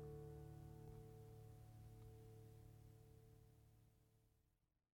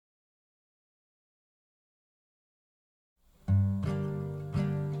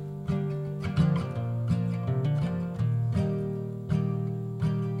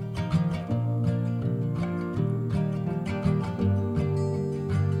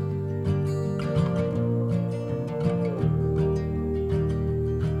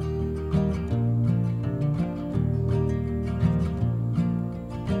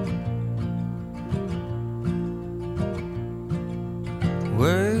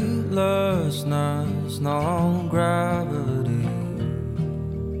 Weightlessness, no gravity.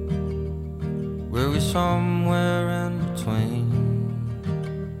 Were we somewhere in between?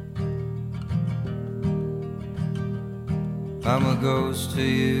 I'm a ghost to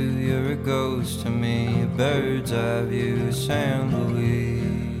you, you're a ghost to me. A bird's eye view, San Luis.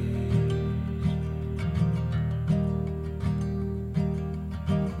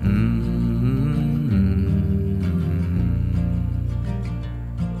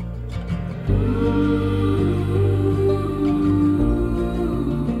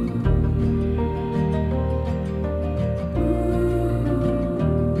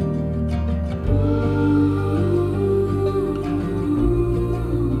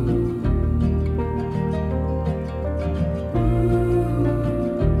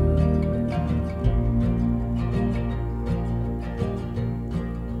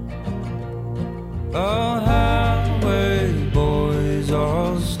 Oh, highway boys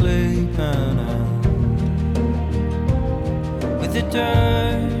all sleeping out with the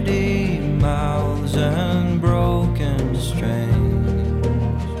dirty mouths and broken strings.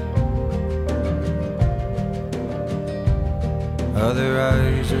 Other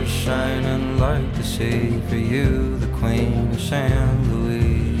eyes are shining like the sea for you, the queen of San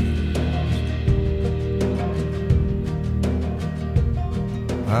Luis.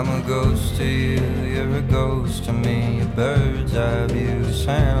 I'm a ghost to you, you're a ghost to me. A bird's eye view,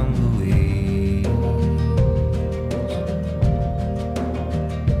 San Luis.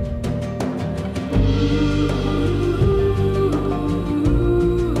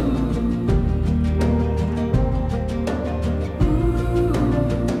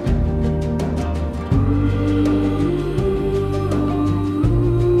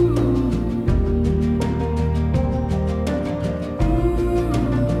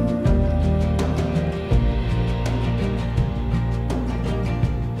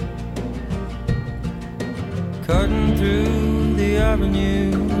 Cutting through the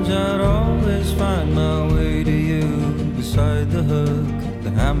avenues, I'd always find my way to you. Beside the hook,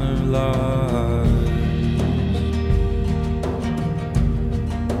 the hammer lies.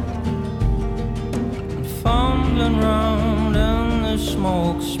 And fumbling round in the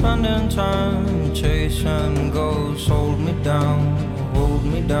smoke, spending time chasing ghosts. Hold me down,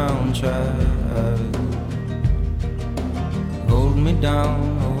 child. Hold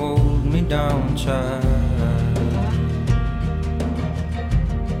me down, child.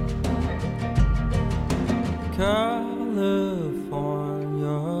 California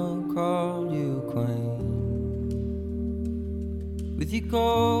called you queen, with your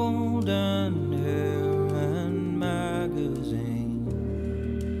golden hair and magazine.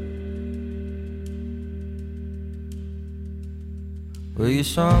 Were you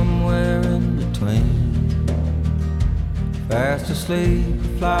somewhere in between? Fast asleep,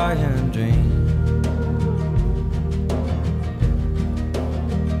 fly and dream.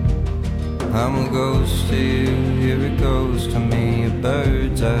 I'm a ghost to you, you're a ghost to me. A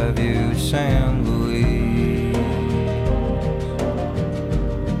bird's eye view, San Luis.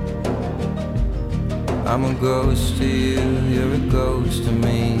 I'm a ghost to you, you're a ghost to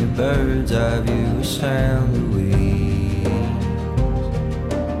me. A bird's eye view, San Luis.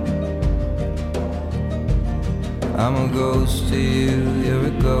 I'm a ghost to you, you're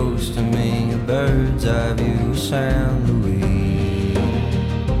a ghost to me, a bird's eye view of San Luis.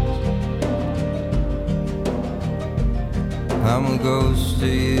 I'm a ghost to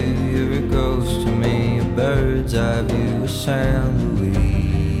you, you're a ghost to me, a bird's eye view of San Luis.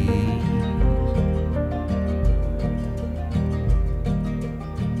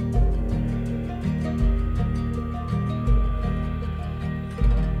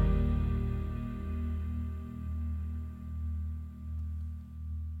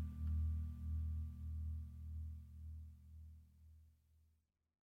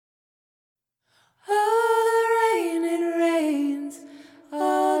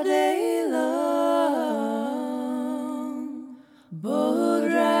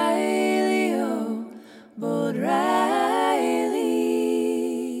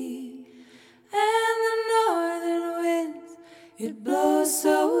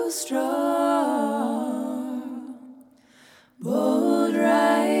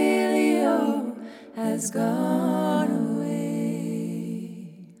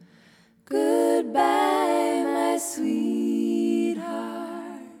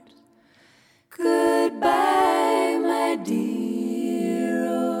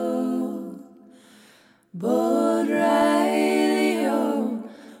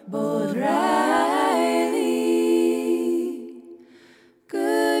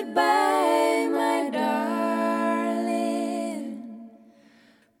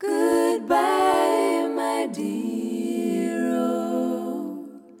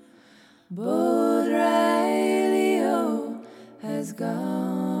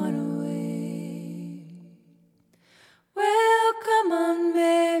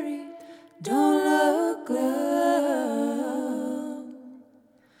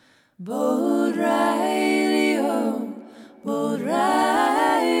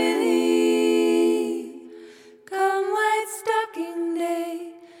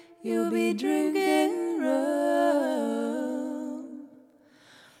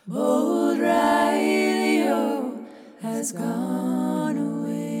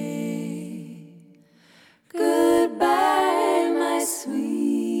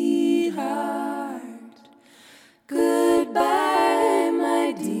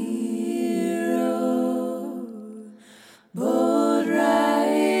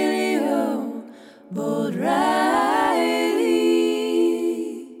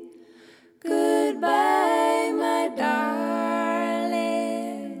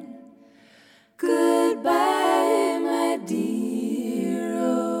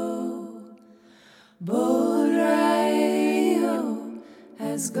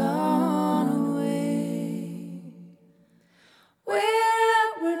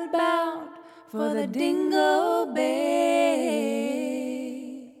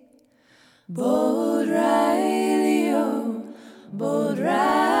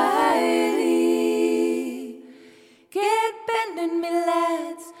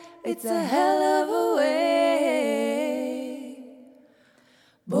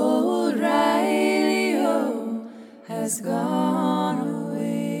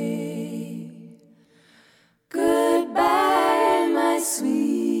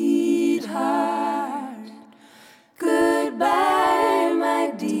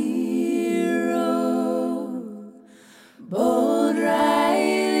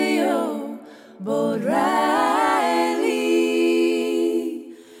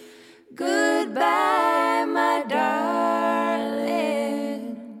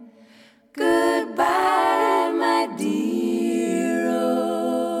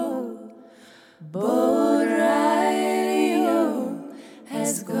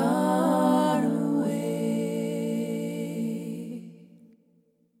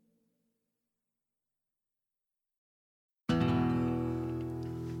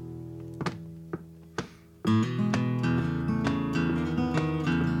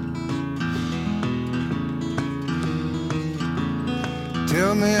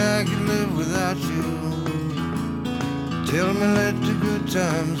 Tell me I can live without you. Tell me let the good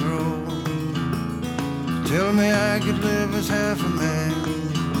times roll. Tell me I could live as half a man.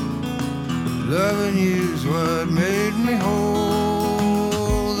 Loving you's what made me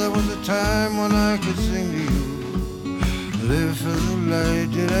whole. There was a time when I could sing to you, live for the light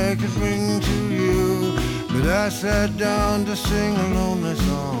that I could bring to you. But I sat down to sing a lonely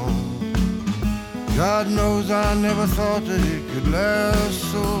song. God knows I never thought that it could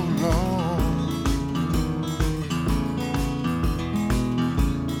last so long.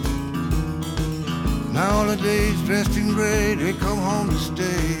 Now all the days dressed in gray, they come home to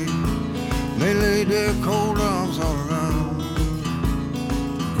stay. They lay their cold arms all around.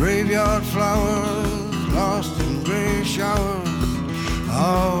 Graveyard flowers lost in gray showers.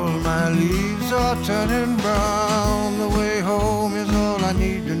 All my leaves are turning brown. The way home is all I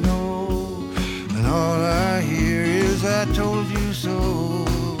need to know, and all I hear is I told you so.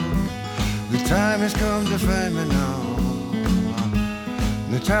 The time has come to find me now.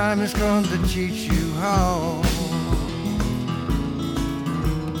 The time has come to teach you how.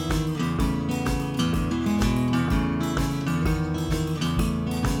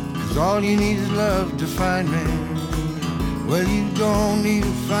 'Cause all you need is love to find me. Well, you don't need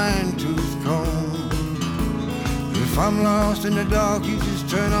a fine-tooth comb. If I'm lost in the dark, you just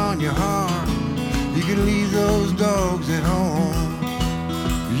turn on your heart. You can leave those dogs at home.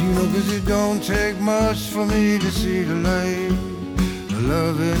 You know, 'cause it don't take much for me to see the light. A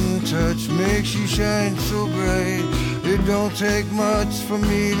loving touch makes you shine so bright. It don't take much for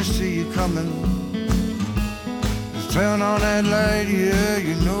me to see you coming. Just turn on that light, yeah,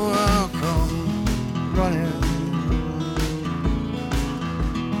 you know I'll come running.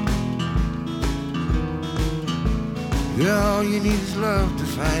 Yeah, all you need is love to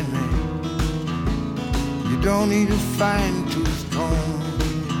find me. You don't need a fine-tooth comb.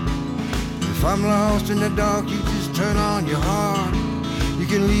 If I'm lost in the dark, you just turn on your heart. You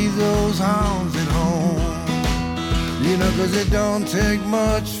can leave those hounds at home. You know, 'cause it don't take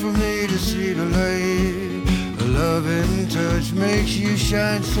much for me to see the light. A loving touch makes you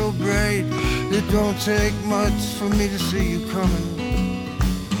shine so bright. It don't take much for me to see you coming.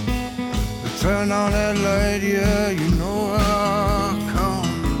 But turn on that light, yeah, you know I'll come,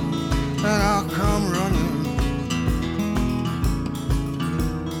 and I'll come running.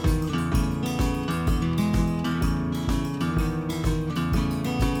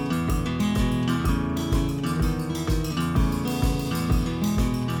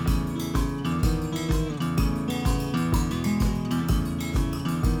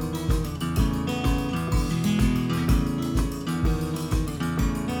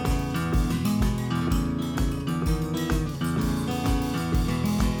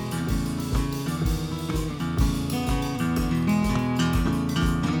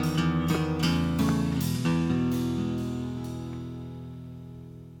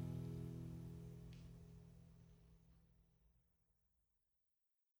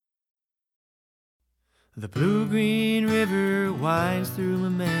 The blue-green river winds through my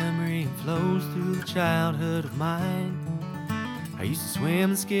memory and flows through the childhood of mine. I used to swim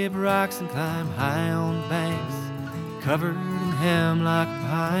and skip rocks and climb high on the banks, covered in hemlock and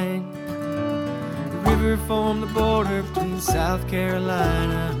pine. The river formed the border between South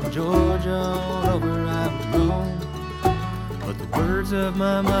Carolina and Georgia. All over I would roam, but the words of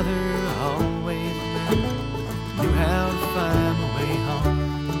my mother always remembered, knew how to find my way home.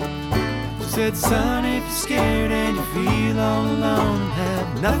 Said, son, if you're scared and you feel all alone and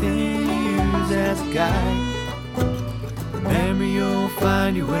have nothing to use as a guide, remember you'll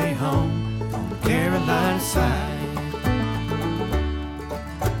find your way home on the Carolina side.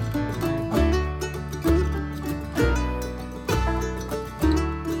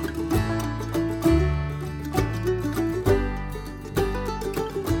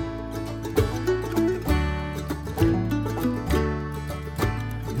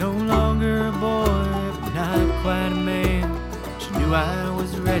 I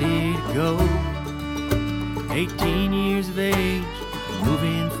was ready to go. 18 years of age,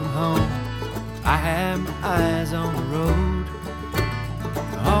 moving from home. I had my eyes on the road,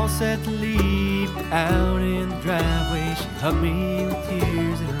 all set to leave. Out in the driveway, she hugged me with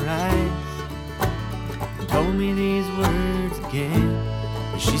tears in her eyes and told me these words again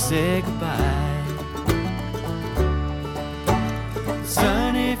as she said goodbye.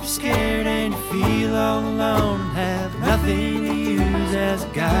 Son, if you're scared and you feel all alone and have nothing to use as a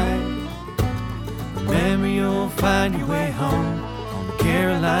guide, remember you'll find your way home on the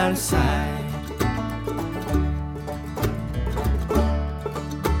Carolina side.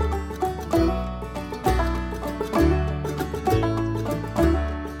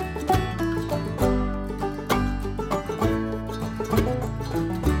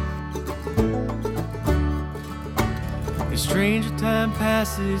 Stranger time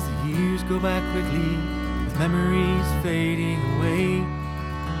passes, the years go by quickly, with memories fading away.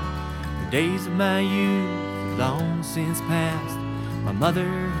 The days of my youth long since past. My mother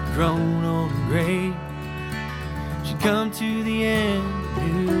had grown old and gray. She'd come to the end,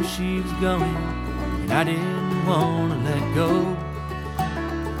 knew she was going, and I didn't want to let go.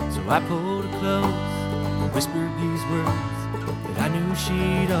 So I pulled her close and whispered these words that I knew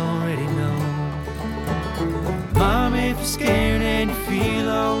she'd already known. Mom, if you're scared and you feel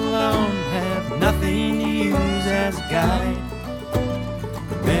all alone, have nothing to use as a guide,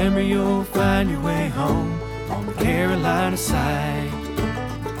 remember you'll find your way home on the Carolina side.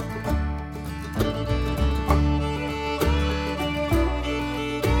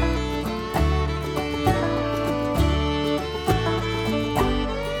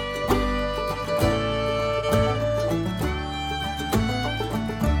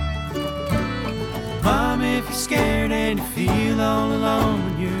 If you're scared and you feel all alone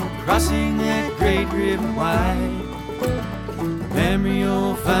when you're crossing that great river wide, remember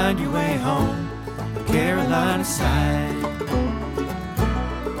you'll find your way home on the Carolina side.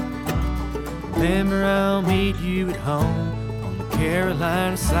 Remember I'll meet you at home on the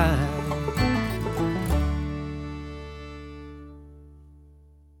Carolina side.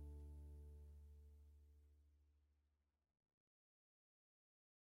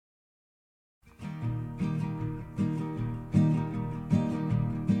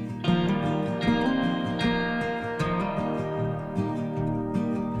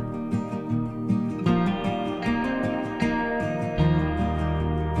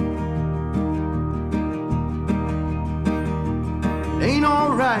 Ain't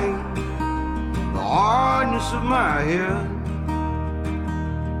alright, the hardness of my head.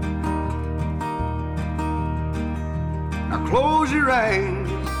 Now close your eyes,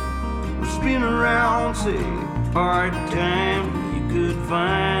 we'll spin around, say hard time you could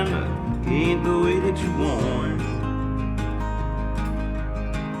find, but ain't the way that you want.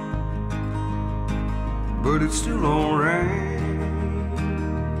 But it's still alright.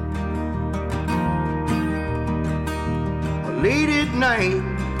 Late at night,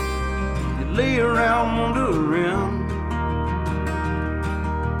 you lay around wondering,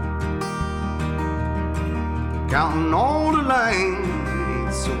 counting all the lines.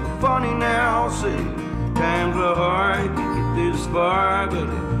 It's so funny now, say times are hard to get this far, but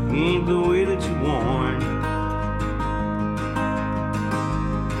it ain't the way that you want.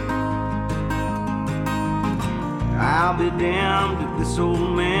 I'll be damned if this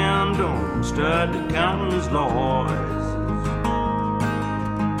old man don't start to count his losses.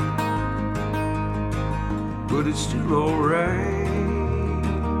 But it's still alright.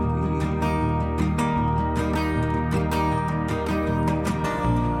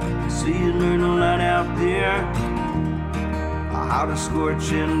 See you learn a lot out there, how to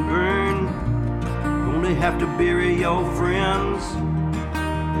scorch and burn. Only have to bury your friends,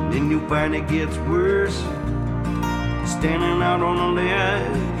 and then you'll find it gets worse. Standing out on a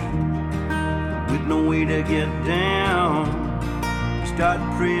ledge with no way to get down, start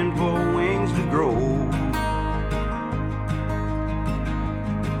praying for wings to grow.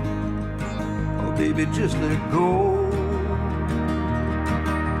 Baby, just let go.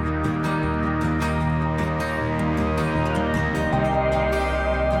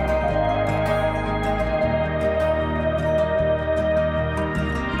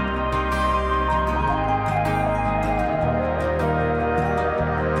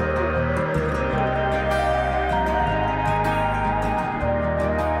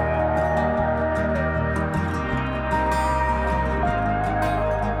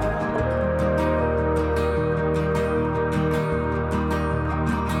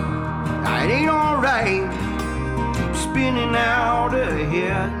 Spinning out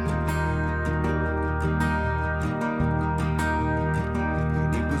ahead.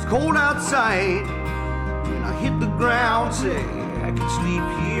 It was cold outside when I hit the ground. Say I could sleep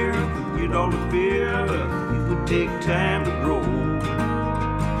here, forget all the fear. It would take time to grow.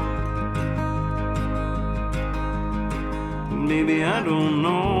 Maybe I don't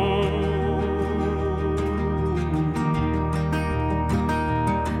know.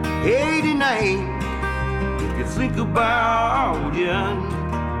 89. Think about you.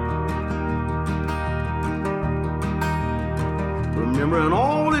 Remembering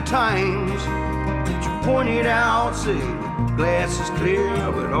all the times that you pointed out, say glass is clear,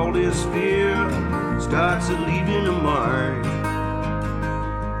 but all this fear starts to leaving a mark.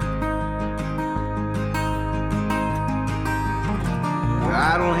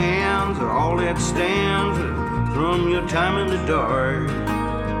 Idle hands are all that stands from your time in the dark.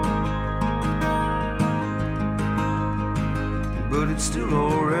 But it's still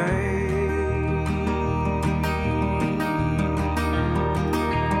alright.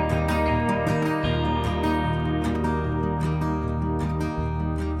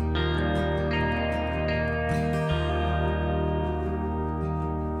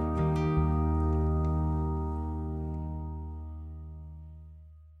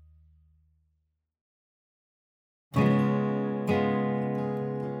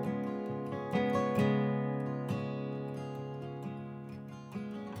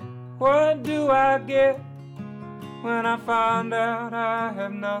 What do I get when I find out I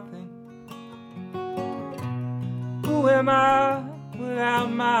have nothing? Who am I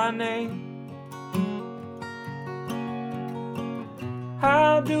without my name?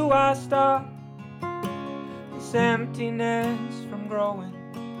 How do I stop this emptiness from growing?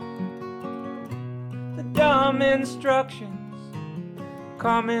 The dumb instructions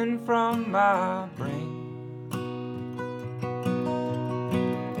coming from my brain.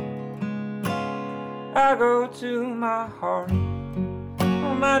 I go to my heart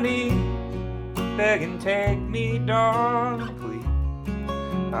on my knees, begging, take me, darling, please.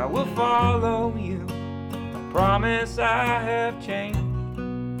 I will follow you, I promise I have changed.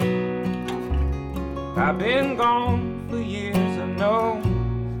 I've been gone for years, I know,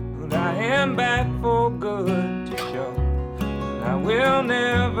 but I am back for good to show that I will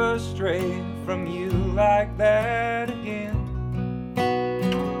never stray from you like that again.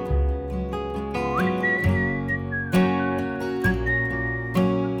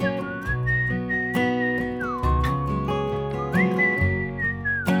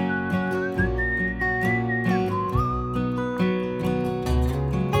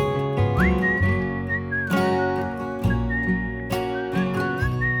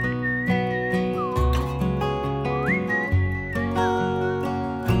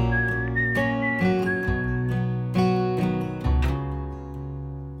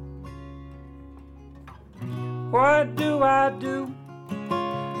 What do I do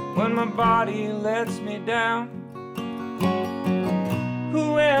when my body lets me down?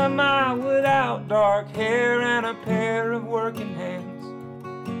 Who am I without dark hair and a pair of working hands?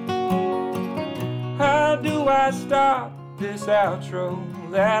 How do I stop this outro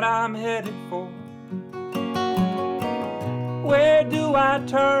that I'm headed for? Where do I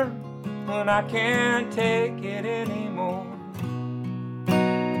turn when I can't take it anymore?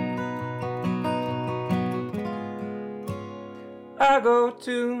 I go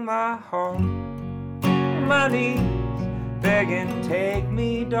to my heart, my knees, begging, take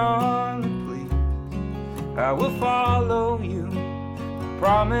me, darling, please. I will follow you, I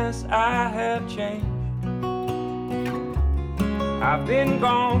promise I have changed. I've been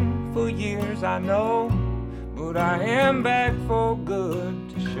gone for years, I know, but I am back for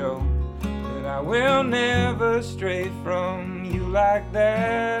good to show that I will never stray from you like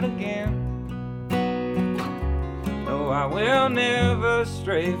that again. No, I will never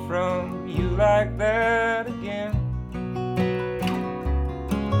stray from you like that again.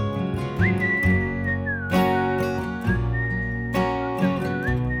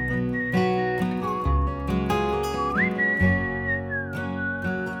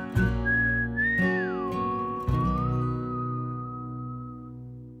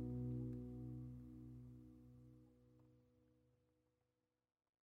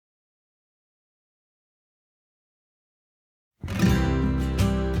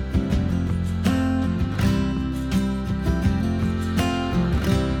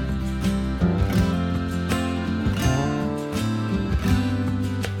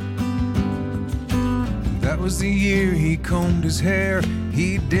 That was the year he combed his hair.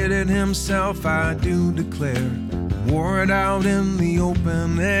 He did it himself, I do declare. Wore it out in the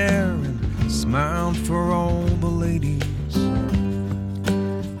open air and smiled for all the ladies.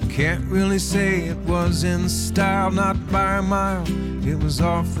 Can't really say it was in style, not by a mile, it was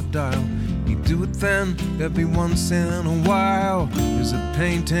off the dial. He'd do it then, every once in a while. There's a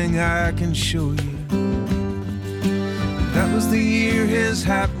painting I can show you. That was the year his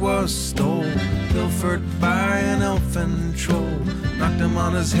hat was stole, pilfered by an elfin troll. Knocked him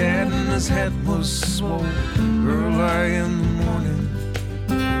on his head and his head was swole early in the morning.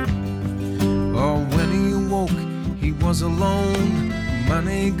 Oh, when he awoke, he was alone.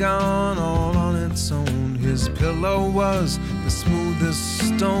 Money gone all on its own. His pillow was the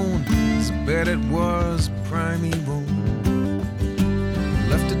smoothest stone. His bed it was primeval.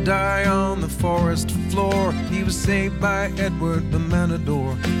 Left to die on the forest floor. He was saved by Edward the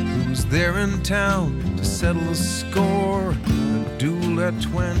Matador, who was there in town to settle a score. A duel at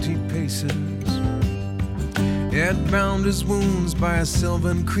 20 paces. Ed bound his wounds by a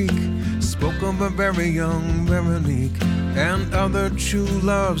sylvan creek, spoke of a very young Veronique and other true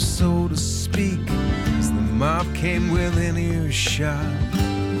loves, so to speak, as the mob came within earshot.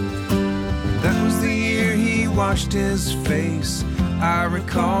 That was the year he washed his face. I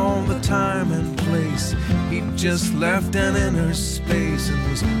recall the time and place. He'd just left an inner space and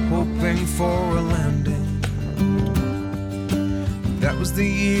was hoping for a landing. That was the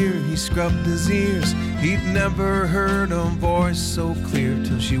year he scrubbed his ears. He'd never heard a voice so clear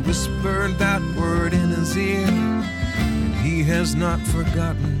till she whispered that word in his ear, and he has not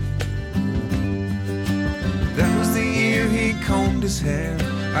forgotten. That was the year he combed his hair.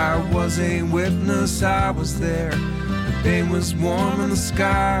 I was a witness, I was there. day was warm and the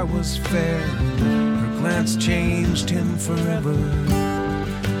sky was fair. Her glance changed him forever.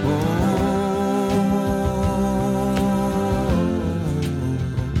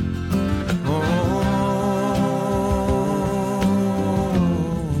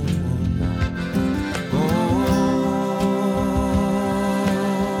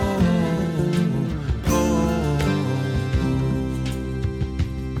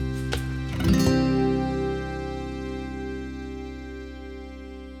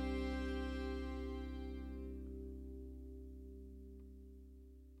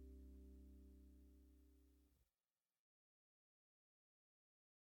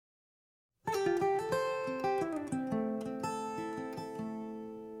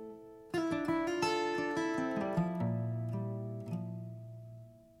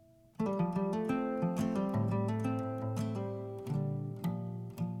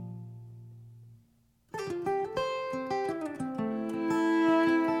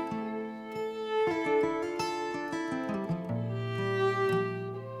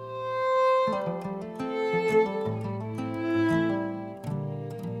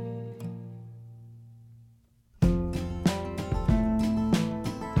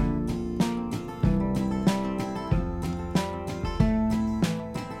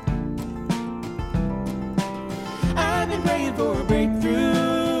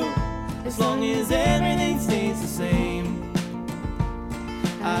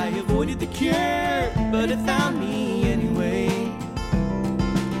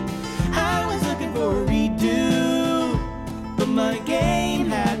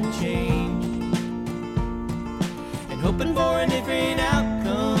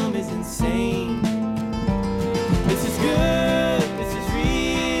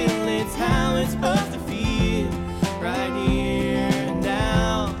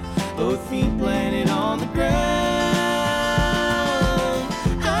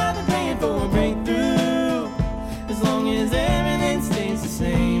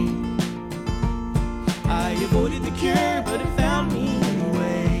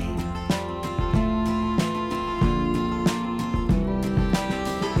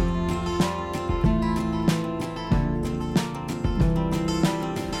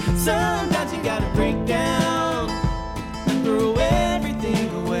 Sometimes you gotta break down and throw everything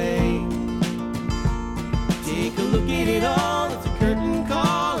away. Take a look at it all, it's a curtain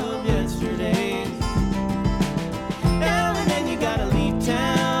call of yesterdays. Now and then you gotta leave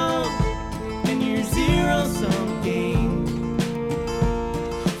town and you're zero-sum game.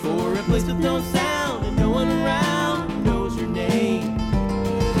 For a place with no sound and no one around who knows your name.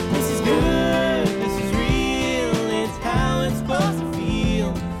 This is good, this is real, it's how it's supposed to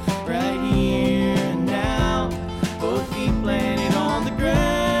feel. Right here and now, both feet planted on the ground.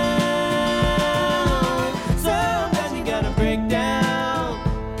 Sometimes you gotta break down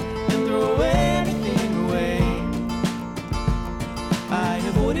and throw everything away. I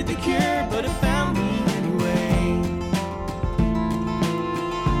avoided the cure, but it found me anyway.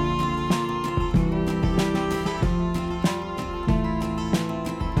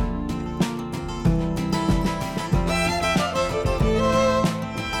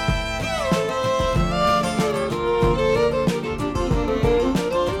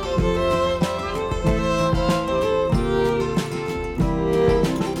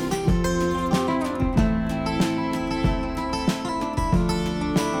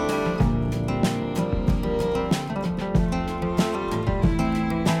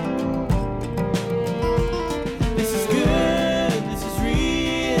 This is good, this is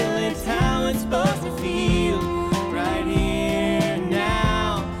real, it's how it's supposed to feel. Right here and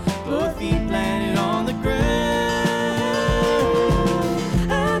now, both feet planted on the ground.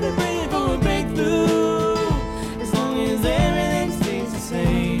 I've been praying for a breakthrough, as long as everything stays the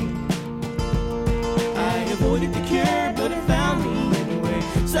same. I avoided the cure, but it found me anyway.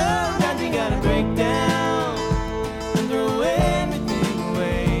 Sometimes you gotta break down and throw everything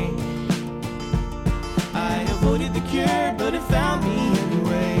away. I avoided the cure, but it found me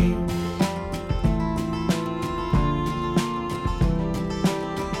anyway.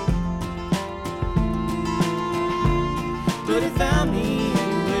 But it found me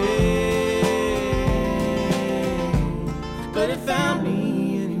anyway. But it found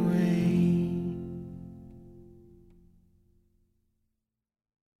me anyway.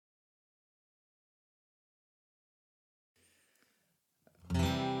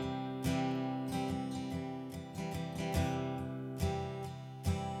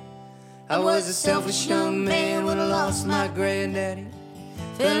 I was a selfish young man when I lost my granddaddy.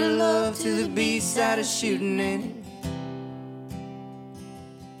 Fell in love to the beat, started shooting Annie.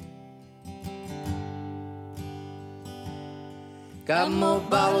 Got more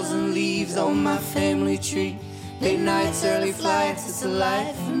bottles and leaves on my family tree. Late nights, early flights, it's a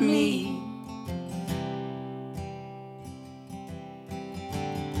life for me.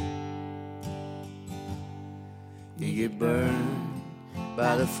 You get burned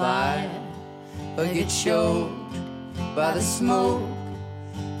by the fire, or get choked by the smoke.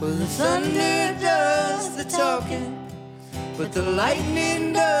 Well, the thunder does the talking, but the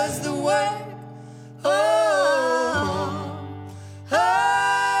lightning does the work. Oh, oh,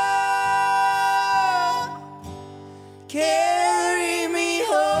 carry me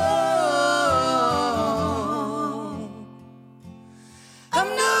home. I'm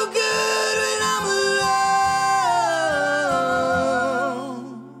no good when I'm alone.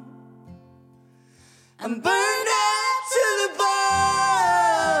 I'm burned out to the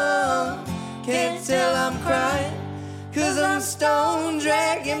bone. Can't tell I'm crying, 'cause I'm stone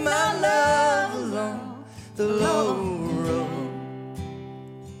dragging my love along the low road.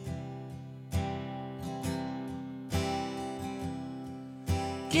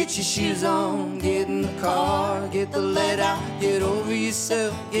 Get your shoes on, get in the car, get the lead out, get over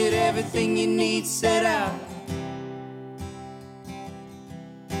yourself, get everything you need set out.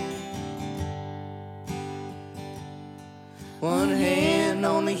 One hand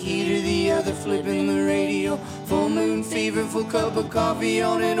on the heater, the other flipping the radio. Full moon fever, full cup of coffee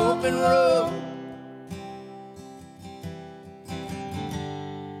on an open road.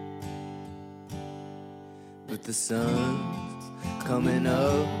 But the sun's coming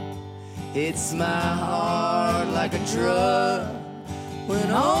up, hits my heart like a drug.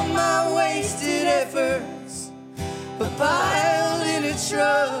 When all my wasted efforts are piled in a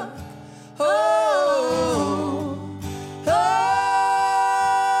truck. Oh, oh,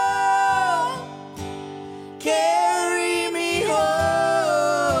 carry me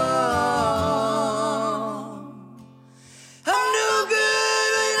home. I'm no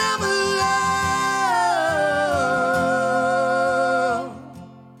good when I'm alone.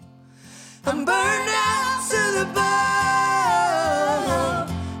 I'm burned out to the bone.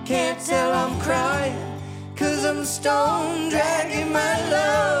 Can't tell I'm crying, 'cause I'm stone dragging my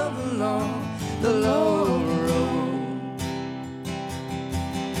love along the low road.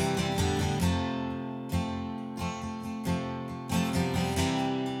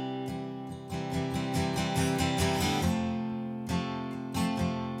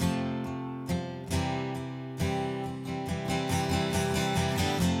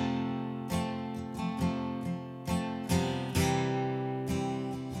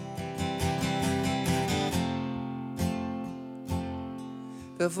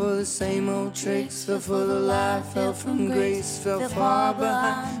 Fell for the same old tricks, fell for the life, fell from grace, fell far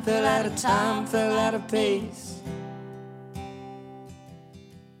behind, fell out of time, fell out of pace.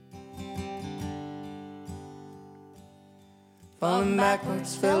 Falling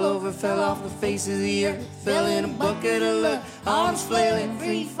backwards, fell over, fell off the face of the earth, fell in a bucket of luck, arms flailing,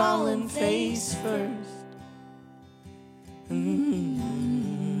 free falling face first.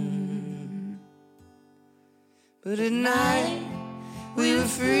 But at night we were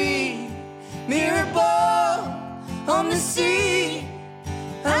free, mirror ball on the sea.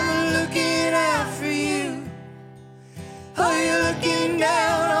 I'm looking out for you. Oh, you're looking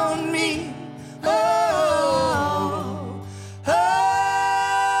down on me. Oh, oh,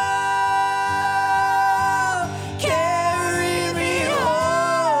 carry me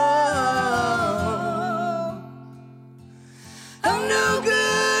home. I'm no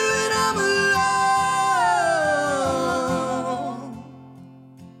good when I'm alone.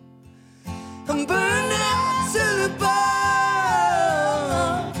 I'm burned out to the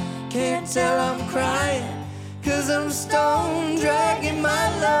bone. Can't tell I'm crying, 'cause I'm stone dragging my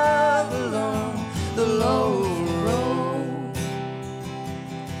love along the low road.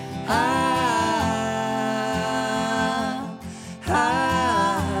 I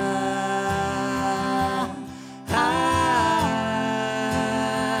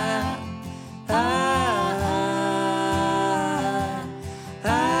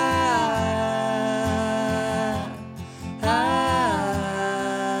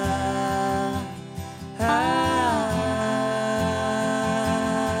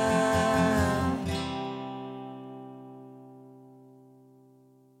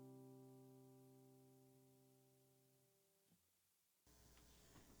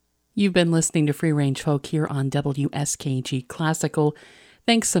You've been listening to Free Range Folk here on WSKG Classical.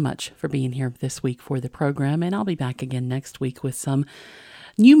 Thanks so much for being here this week for the program, and I'll be back again next week with some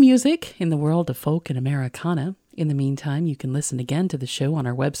new music in the world of folk and Americana. In the meantime, you can listen again to the show on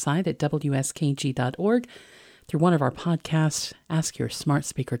our website at wskg.org, through one of our podcasts, ask your smart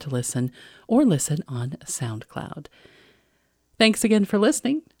speaker to listen, or listen on SoundCloud. Thanks again for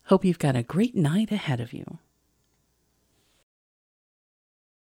listening. Hope you've got a great night ahead of you.